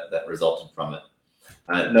shares that resulted from it.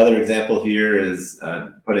 Another example here is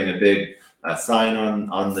putting a big sign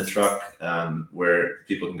on the truck where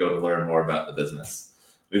people can go to learn more about the business.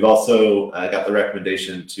 We've also got the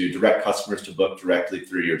recommendation to direct customers to book directly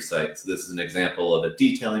through your site. So this is an example of a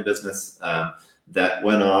detailing business that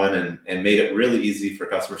went on and made it really easy for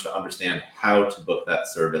customers to understand how to book that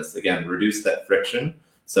service. Again, reduce that friction.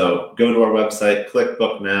 So go to our website, click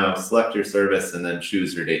book now, select your service, and then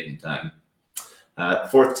choose your date and time.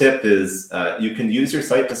 Fourth tip is you can use your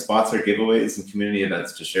site to sponsor giveaways and community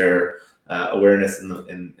events to share awareness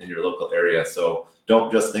in your local area. So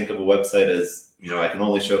don't just think of a website as, I can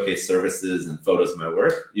only showcase services and photos of my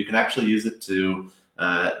work. You can actually use it to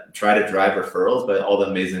try to drive referrals by all the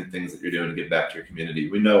amazing things that you're doing to give back to your community.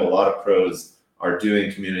 We know a lot of pros are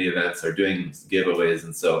doing community events, are doing giveaways,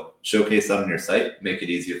 and so showcase that on your site, make it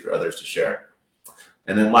easier for others to share.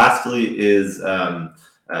 And then lastly is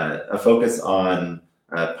a focus on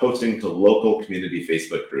posting to local community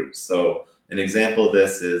Facebook groups. So an example of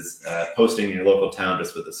this is posting in your local town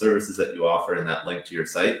just with the services that you offer and that link to your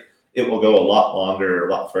site. It will go a lot longer,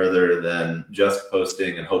 a lot further than just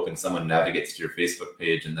posting and hoping someone navigates to your Facebook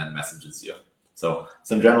page and then messages you. So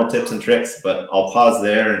some general tips and tricks, but I'll pause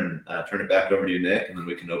there and turn it back over to you, Nick, and then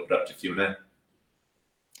we can open it up to Q&A.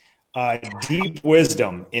 Deep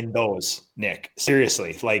wisdom in those, Nick.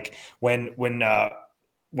 Seriously, like when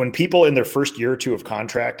people in their first year or two of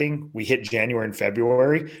contracting, we hit January and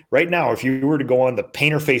February. Right now, if you were to go on the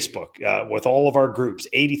Painter Facebook with all of our groups,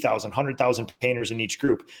 80,000, 100,000 painters in each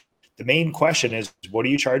group, the main question is, what do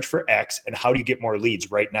you charge for X and how do you get more leads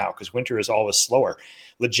right now? Because winter is always slower.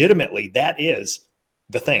 Legitimately, that is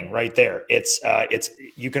the thing right there. It's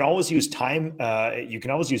you can always use time. You can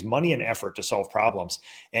always use money and effort to solve problems.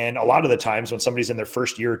 And a lot of the times when somebody's in their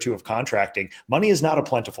first year or two of contracting, money is not a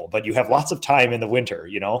plentiful, but you have lots of time in the winter,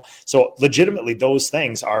 So legitimately, those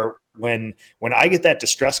things are when I get that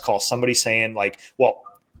distress call, somebody saying like, well,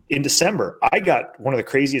 in December, I got one of the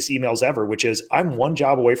craziest emails ever, which is I'm one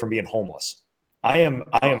job away from being homeless. I am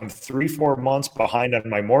 3-4 months behind on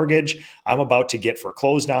my mortgage. I'm about to get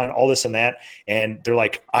foreclosed on, all this and that. And they're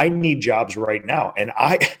like, I need jobs right now. And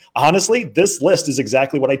I honestly, this list is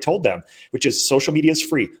exactly what I told them, which is social media is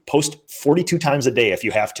free. Post 42 times a day if you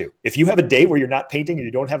have to. If you have a day where you're not painting and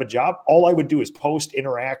you don't have a job, all I would do is post,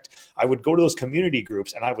 interact. I would go to those community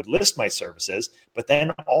groups and I would list my services, but then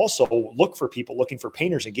also look for people looking for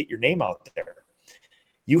painters and get your name out there.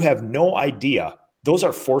 You have no idea. Those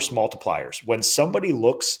are force multipliers. When somebody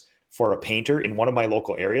looks for a painter in one of my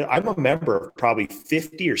local areas, I'm a member of probably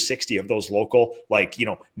 50 or 60 of those local, like,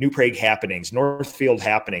 New Prague happenings, Northfield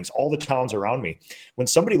happenings, all the towns around me. When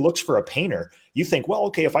somebody looks for a painter, you think, well,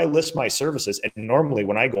 okay, if I list my services, and normally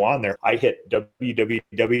when I go on there, I hit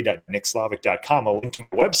www.nickslavik.com, a link to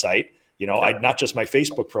my website, not just my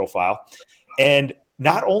Facebook profile. And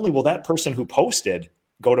not only will that person who posted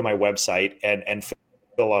go to my website and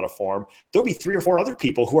fill out a form, there'll be 3 or 4 other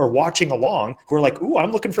people who are watching along who are like, ooh,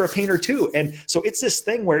 I'm looking for a painter too. And so it's this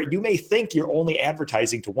thing where you may think you're only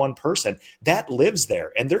advertising to one person that lives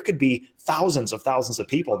there. And there could be thousands of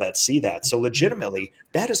people that see that. So legitimately,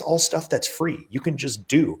 that is all stuff that's free. You can just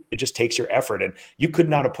do. It just takes your effort. And you could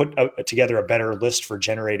not have put together a better list for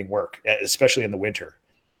generating work, especially in the winter.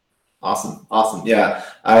 Awesome. Yeah.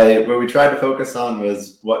 What we tried to focus on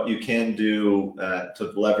was what you can do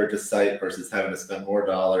to leverage a site versus having to spend more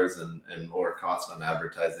dollars and more cost on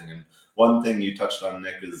advertising. And one thing you touched on,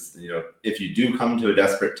 Nick, is, if you do come to a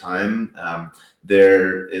desperate time,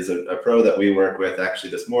 there is a pro that we work with. Actually,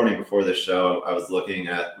 this morning before the show, I was looking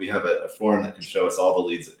at, we have a form that can show us all the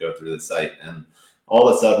leads that go through the site. And all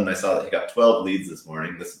of a sudden, I saw that he got 12 leads this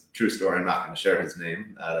morning. This is a true story. I'm not going to share his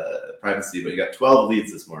name, privacy, but he got 12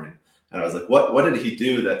 leads this morning. And I was like, what did he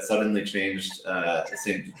do that suddenly changed the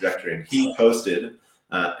same trajectory? And he posted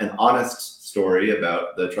an honest story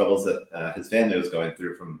about the troubles that his family was going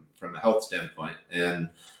through from a health standpoint, and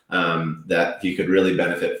that he could really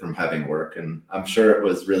benefit from having work. And I'm sure it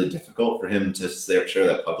was really difficult for him to share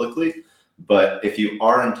that publicly. But if you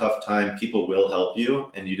are in tough time, people will help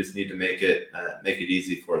you, and you just need to make it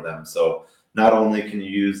easy for them. So not only can you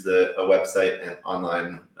use a website and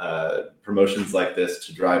online promotions like this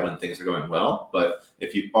to drive when things are going well, but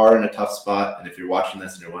if you are in a tough spot and if you're watching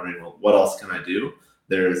this and you're wondering, well, what else can I do?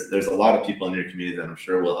 There's a lot of people in your community that I'm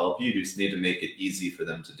sure will help you. You just need to make it easy for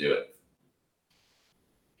them to do it.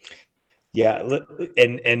 Yeah,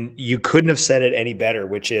 and you couldn't have said it any better,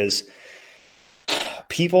 which is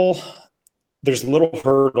there's little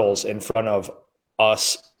hurdles in front of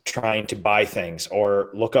us trying to buy things or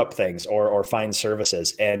look up things or find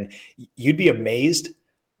services. And you'd be amazed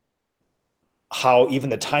how even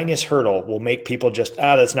the tiniest hurdle will make people just,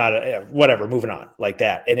 that's not whatever, moving on, like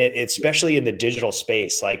that. And especially in the digital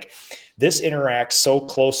space, like this interacts so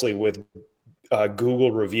closely with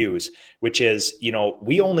Google reviews, which is,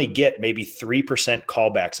 we only get maybe 3%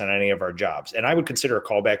 callbacks on any of our jobs. And I would consider a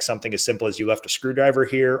callback something as simple as you left a screwdriver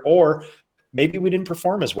here, or maybe we didn't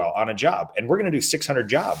perform as well on a job, and we're going to do 600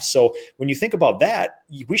 jobs. So when you think about that,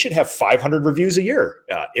 we should have 500 reviews a year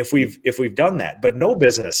if we've done that. But no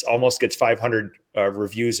business almost gets 500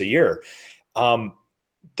 reviews a year. The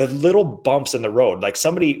little bumps in the road, like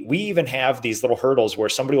we even have these little hurdles where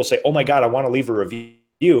somebody will say, "Oh my God, I want to leave a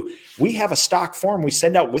review." We have a stock form we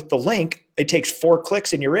send out with the link. It takes 4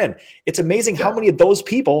 clicks and you're in. It's amazing how many of those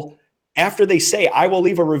people, after they say, I will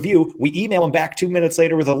leave a review, we email them back 2 minutes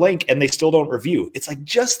later with a link and they still don't review. It's like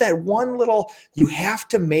just that one little, you have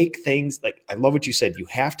to make things, like, I love what you said, you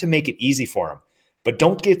have to make it easy for them, but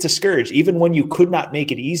don't get discouraged. Even when you could not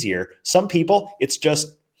make it easier, some people, it's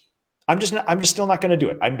just, I'm just still not going to do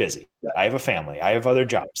it. I'm busy. I have a family. I have other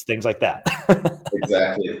jobs, things like that.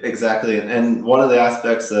 Exactly. And one of the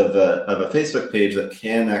aspects of a Facebook page that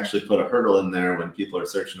can actually put a hurdle in there when people are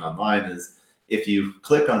searching online is, if you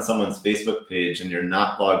click on someone's Facebook page and you're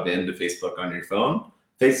not logged into Facebook on your phone,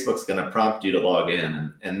 Facebook's going to prompt you to log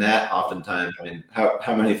in. And that oftentimes,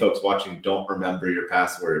 how many folks watching don't remember your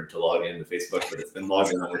password to log into Facebook, but it's been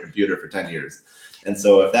logged in on their computer for 10 years. And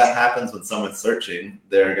so if that happens when someone's searching,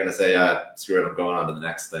 they're going to say, screw it, I'm going on to the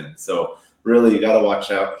next thing. So really, you got to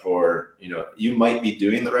watch out for, you might be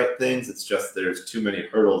doing the right things. It's just there's too many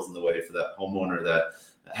hurdles in the way for that homeowner that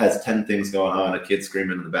has 10 things going on, a kid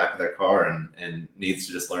screaming in the back of their car and needs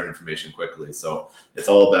to just learn information quickly. So it's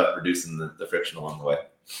all about reducing the friction along the way.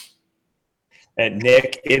 And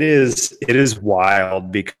Nick, it is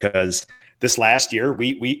wild because this last year,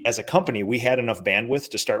 we as a company, we had enough bandwidth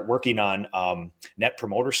to start working on Net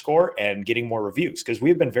Promoter Score and getting more reviews, because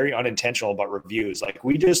we've been very unintentional about reviews. Like,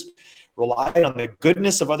 we just rely on the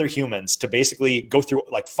goodness of other humans to basically go through,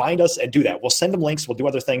 like, find us and do that. We'll send them links, we'll do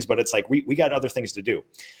other things, but it's like we got other things to do.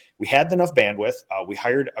 We had enough bandwidth. We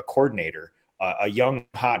hired a coordinator, a young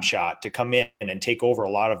hotshot, to come in and take over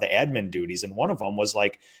a lot of the admin duties. And one of them was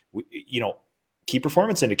like, key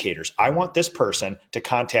performance indicators. I want this person to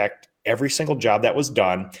contact every single job that was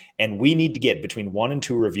done, and we need to get between 1 and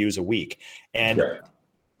 2 reviews a week. And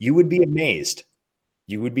you would be amazed.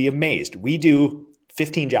 We do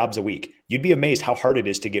 15 jobs a week. You'd be amazed how hard it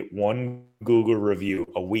is to get 1 Google review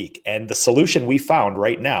a week. And the solution we found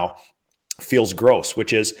right now feels gross,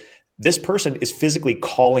 which is this person is physically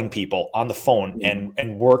calling people on the phone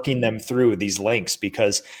and working them through these links.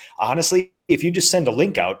 Because honestly, if you just send a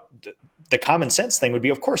link out, the common sense thing would be,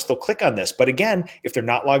 of course, they'll click on this. But again, if they're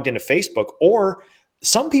not logged into Facebook, or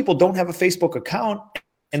some people don't have a Facebook account,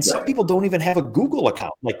 and some people don't even have a Google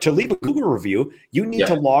account. Like, to leave a Google review, you need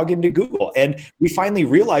to log into Google. And we finally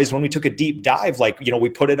realized when we took a deep dive, like, we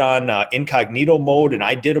put it on incognito mode, and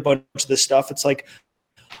I did a bunch of this stuff. It's like,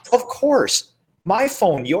 of course, my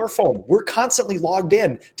phone, your phone, we're constantly logged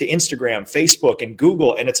in to Instagram, Facebook, and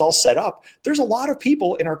Google, and it's all set up. There's a lot of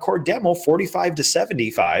people in our core demo, 45 to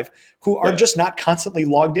 75, who are just not constantly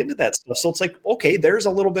logged into that stuff. So it's like, okay, there's a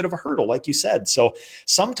little bit of a hurdle, like you said. So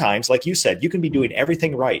sometimes, like you said, you can be doing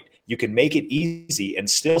everything right. You can make it easy, and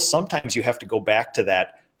still sometimes you have to go back to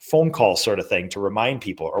that phone call sort of thing to remind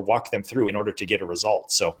people or walk them through in order to get a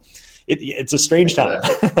result. So it's a strange time.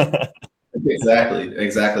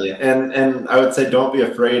 Exactly. And I would say, don't be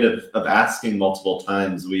afraid of asking multiple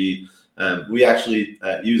times. We actually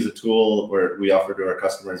use a tool where we offer to our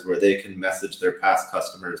customers where they can message their past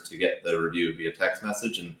customers to get the review via text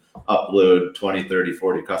message, and upload 20, 30,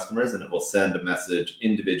 40 customers, and it will send a message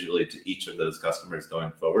individually to each of those customers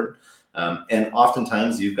going forward. And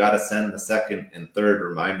oftentimes you've got to send the second and third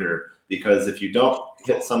reminder, because if you don't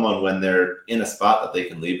hit someone when they're in a spot that they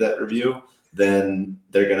can leave that review, then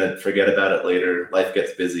they're going to forget about it later. Life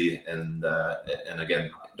gets busy. And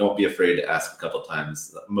again, don't be afraid to ask a couple of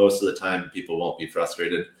times. Most of the time, people won't be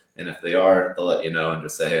frustrated. And if they are, they'll let you know and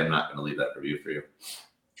just say, hey, I'm not going to leave that review for you.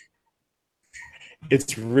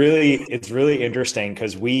 It's really interesting,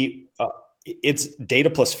 because it's data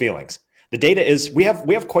plus feelings. The data is, we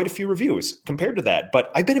have quite a few reviews compared to that,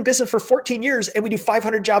 but I've been in business for 14 years and we do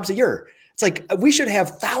 500 jobs a year. It's like, we should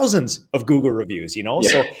have thousands of Google reviews,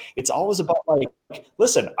 So it's always about, like,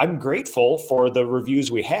 listen, I'm grateful for the reviews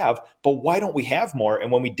we have, but why don't we have more? And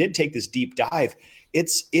when we did take this deep dive, it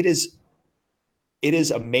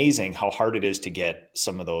is amazing how hard it is to get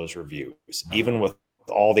some of those reviews, even with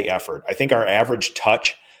all the effort. I think our average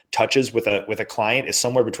touches with a client is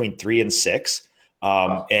somewhere between 3 and 6.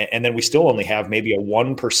 And then we still only have maybe a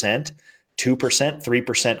 1%, 2%,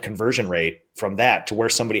 3% conversion rate from that to where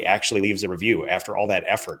somebody actually leaves a review after all that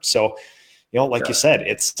effort. So, like you said,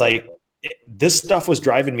 it's like, this stuff was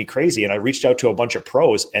driving me crazy. And I reached out to a bunch of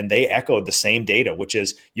pros, and they echoed the same data, which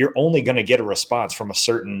is, you're only going to get a response from a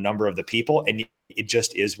certain number of the people, and it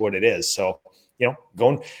just is what it is. So,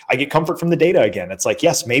 I get comfort from the data again. It's like,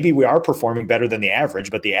 yes, maybe we are performing better than the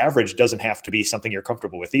average, but the average doesn't have to be something you're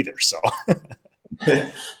comfortable with either. So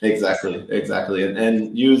Exactly.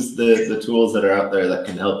 And use the tools that are out there that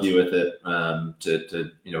can help you with it,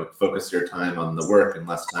 to focus your time on the work and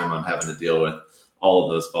less time on having to deal with all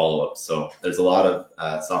of those follow-ups. So there's a lot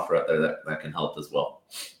of software out there that can help as well.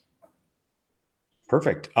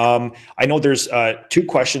 Perfect. I know there's 2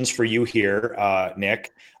 questions for you here,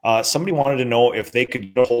 Nick. Somebody wanted to know if they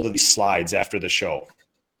could get a hold of these slides after the show.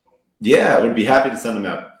 Yeah, I would be happy to send them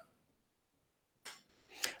out.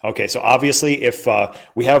 Okay, so obviously, if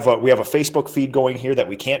we have a Facebook feed going here that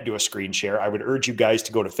we can't do a screen share, I would urge you guys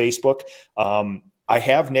to go to Facebook. I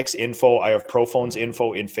have Nick's info, I have ProPhone's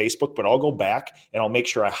info in Facebook, but I'll go back and I'll make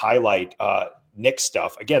sure I highlight Nick's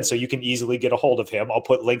stuff again, so you can easily get a hold of him. I'll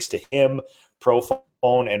put links to him,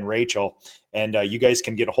 ProPhone, and Rachel, and you guys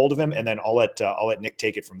can get a hold of him, and then I'll let Nick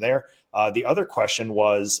take it from there. The other question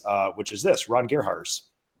was, which is this, Ron Gerhars.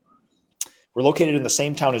 We're located in the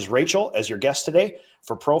same town as Rachel, as your guest today.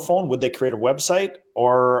 For ProPhone, would they create a website,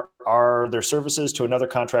 or are there services to another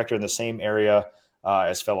contractor in the same area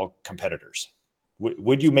as fellow competitors?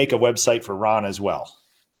 Would you make a website for Ron as well?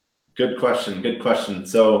 Good question.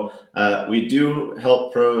 So we do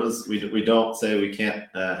help pros. We don't say we can't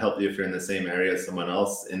help you if you're in the same area as someone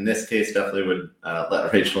else. In this case, definitely would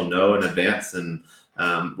let Rachel know in advance, and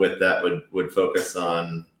with that would focus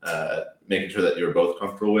on making sure that you're both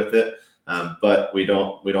comfortable with it. But we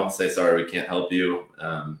don't say, sorry, we can't help you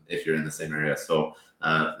if you're in the same area. So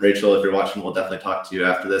Rachel, if you're watching, we'll definitely talk to you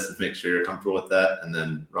after this and make sure you're comfortable with that. And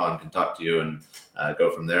then Ron can talk to you and go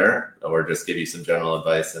from there, or just give you some general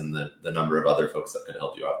advice and the number of other folks that could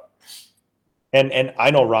help you out. And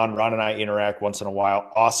I know Ron and I interact once in a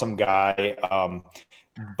while. Awesome guy.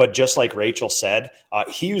 But just like Rachel said,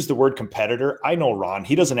 he used the word competitor. I know Ron,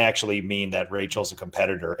 he doesn't actually mean that Rachel's a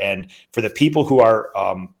competitor. And for the people who are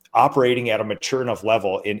operating at a mature enough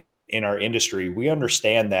level in our industry, we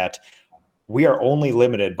understand that we are only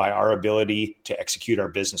limited by our ability to execute our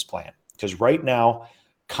business plan. Because right now,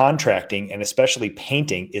 contracting and especially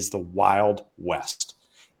painting is the Wild West.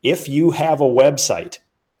 If you have a website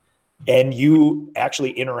and you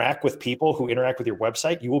actually interact with people who interact with your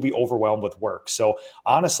website, you will be overwhelmed with work. So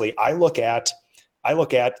honestly, I look at,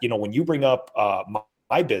 when you bring up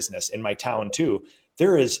my business in my town too,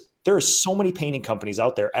 there are so many painting companies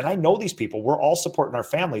out there. And I know these people, we're all supporting our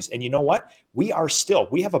families. And you know what? We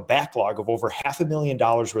have a backlog of over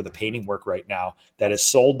 $500,000 worth of painting work right now that is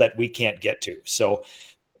sold that we can't get to. So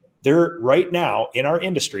there right now in our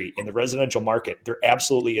industry, in the residential market, there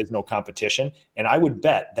absolutely is no competition. And I would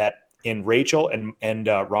bet that in Rachel and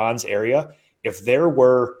Ron's area, if there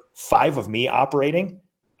were 5 of me operating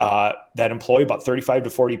that employ about 35 to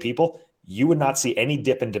 40 people, you would not see any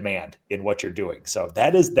dip in demand in what you're doing. So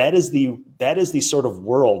that is the sort of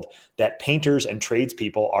world that painters and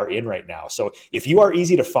tradespeople are in right now. So if you are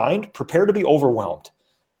easy to find, prepare to be overwhelmed.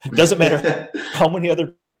 It doesn't matter how many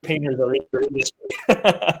other painters are in your industry.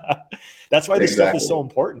 That's why this stuff is so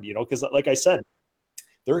important, because like I said,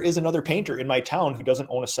 there is another painter in my town who doesn't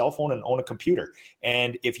own a cell phone and own a computer.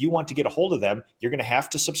 And if you want to get a hold of them, you're going to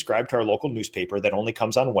have to subscribe to our local newspaper that only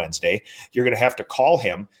comes on Wednesday. You're going to have to call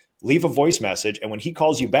him, leave a voice message. And when he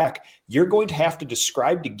calls you back, you're going to have to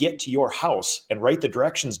describe to get to your house and write the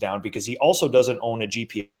directions down, because he also doesn't own a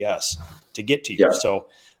GPS to get to you. Yeah. So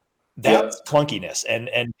that's clunkiness. And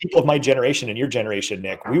people of my generation and your generation,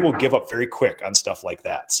 Nick, we will give up very quick on stuff like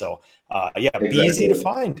that. So exactly. Be easy to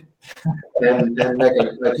find. And Nick,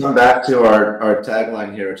 I come back to our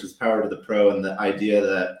tagline here, which is power to the pro, and the idea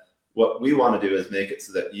that what we want to do is make it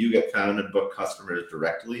so that you get found and book customers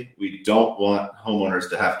directly. We don't want homeowners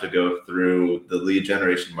to have to go through the lead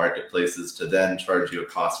generation marketplaces to then charge you a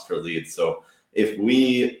cost per lead. So if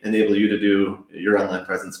we enable you to do your online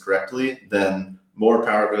presence correctly, then more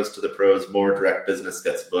power goes to the pros, more direct business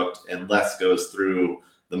gets booked, and less goes through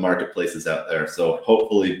the marketplaces out there. So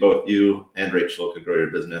hopefully both you and Rachel could grow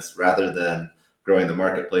your business rather than growing the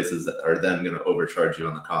marketplaces that are then going to overcharge you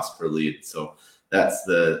on the cost per lead. So that's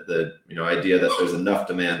the idea that there's enough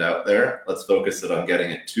demand out there. Let's focus it on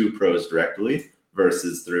getting it to pros directly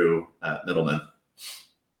versus through middlemen.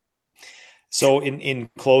 So in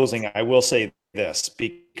closing, I will say this,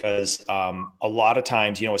 because a lot of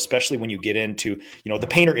times, especially when you get into, the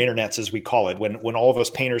painter internets, as we call it, when all of us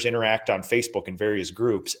painters interact on Facebook in various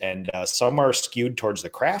groups, and some are skewed towards the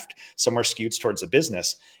craft, some are skewed towards the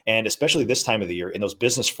business. And especially this time of the year in those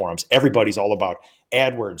business forums, everybody's all about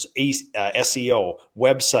AdWords, SEO,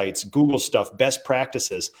 websites, Google stuff, best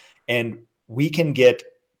practices. And we can get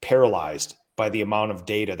paralyzed by the amount of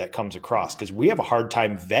data that comes across, because we have a hard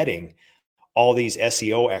time vetting all these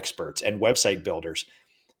SEO experts and website builders.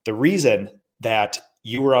 The reason that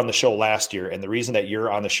you were on the show last year and the reason that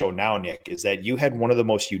you're on the show now, Nick, is that you had one of the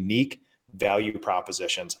most unique value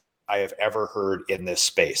propositions I have ever heard in this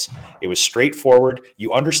space. It was straightforward.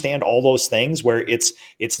 You understand all those things where it's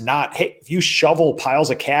not, hey, if you shovel piles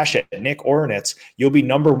of cash at Nick Ornitz, you'll be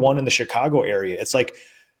number 1 in the Chicago area. It's like,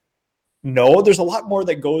 no, there's a lot more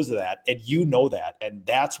that goes to that. And you know that. And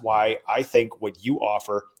that's why I think what you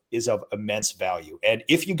offer is of immense value. And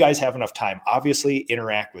if you guys have enough time, obviously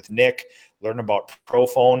interact with Nick, learn about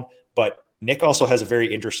ProPhone, but Nick also has a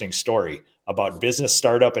very interesting story about business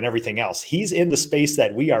startup and everything else. He's in the space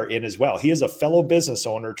that we are in as well. He is a fellow business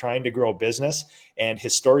owner trying to grow a business, and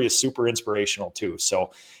his story is super inspirational too.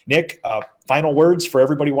 So Nick, final words for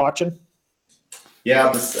everybody watching? Yeah,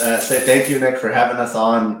 I'll just say thank you, Nick, for having us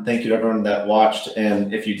on. Thank you to everyone that watched.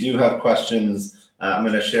 And if you do have questions, I'm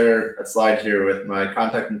going to share a slide here with my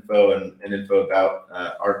contact info and info about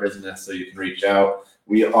our business, so you can reach out.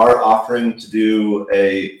 We are offering to do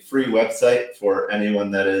a free website for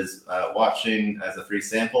anyone that is watching as a free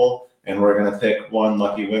sample, and we're going to pick one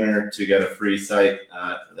lucky winner to get a free site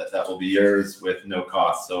that will be yours with no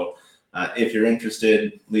cost. So if you're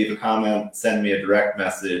interested, leave a comment, send me a direct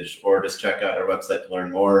message, or just check out our website to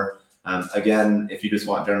learn more. Again, if you just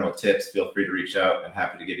want general tips, feel free to reach out. I'm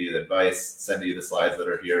happy to give you the advice, send you the slides that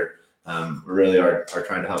are here. We really are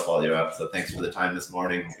trying to help all you out. So thanks for the time this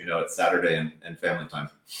morning. It's Saturday and family time.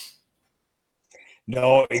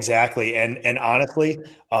 No, exactly. And honestly,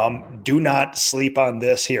 do not sleep on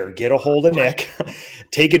this here. Get a hold of Nick,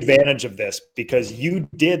 take advantage of this, because you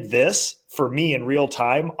did this for me in real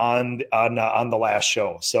time on the last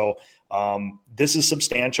show. So this is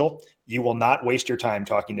substantial. You will not waste your time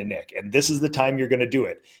talking to Nick. And this is the time you're going to do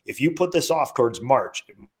it. If you put this off towards March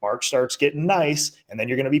starts getting nice, and then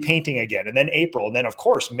you're going to be painting again, and then April, and then of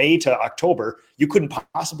course, May to October, you couldn't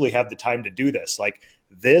possibly have the time to do this. Like,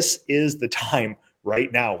 this is the time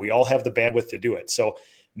right now. We all have the bandwidth to do it. So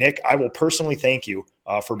Nick, I will personally thank you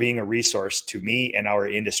for being a resource to me and our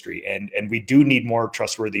industry. And we do need more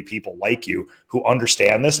trustworthy people like you who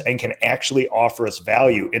understand this and can actually offer us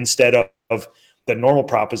value instead of the normal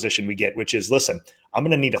proposition we get, which is, listen, I'm going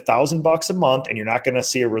to need $1,000 a month and you're not going to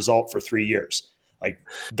see a result for 3 years. Like,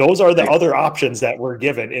 those are the other options that we're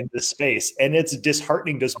given in this space. And it's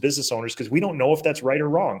disheartening to business owners because we don't know if that's right or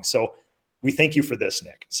wrong. So we thank you for this,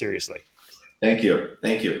 Nick. Seriously. Thank you.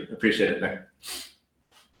 Thank you. Appreciate it, Nick.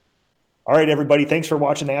 All right, everybody. Thanks for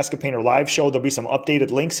watching the Ask a Painter live show. There'll be some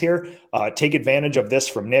updated links here. Take advantage of this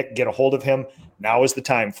from Nick. Get a hold of him. Now is the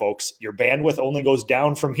time, folks. Your bandwidth only goes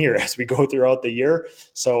down from here as we go throughout the year.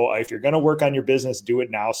 So if you're going to work on your business, do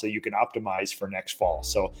it now so you can optimize for next fall.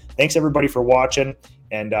 So thanks, everybody, for watching,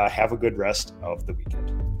 and have a good rest of the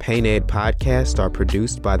weekend. Paint Ed podcasts are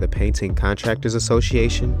produced by the Painting Contractors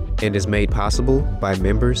Association and is made possible by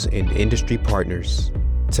members and industry partners.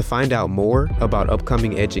 To find out more about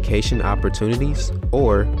upcoming education opportunities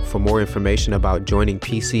or for more information about joining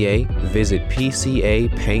PCA, visit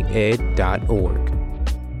pcapainted.org.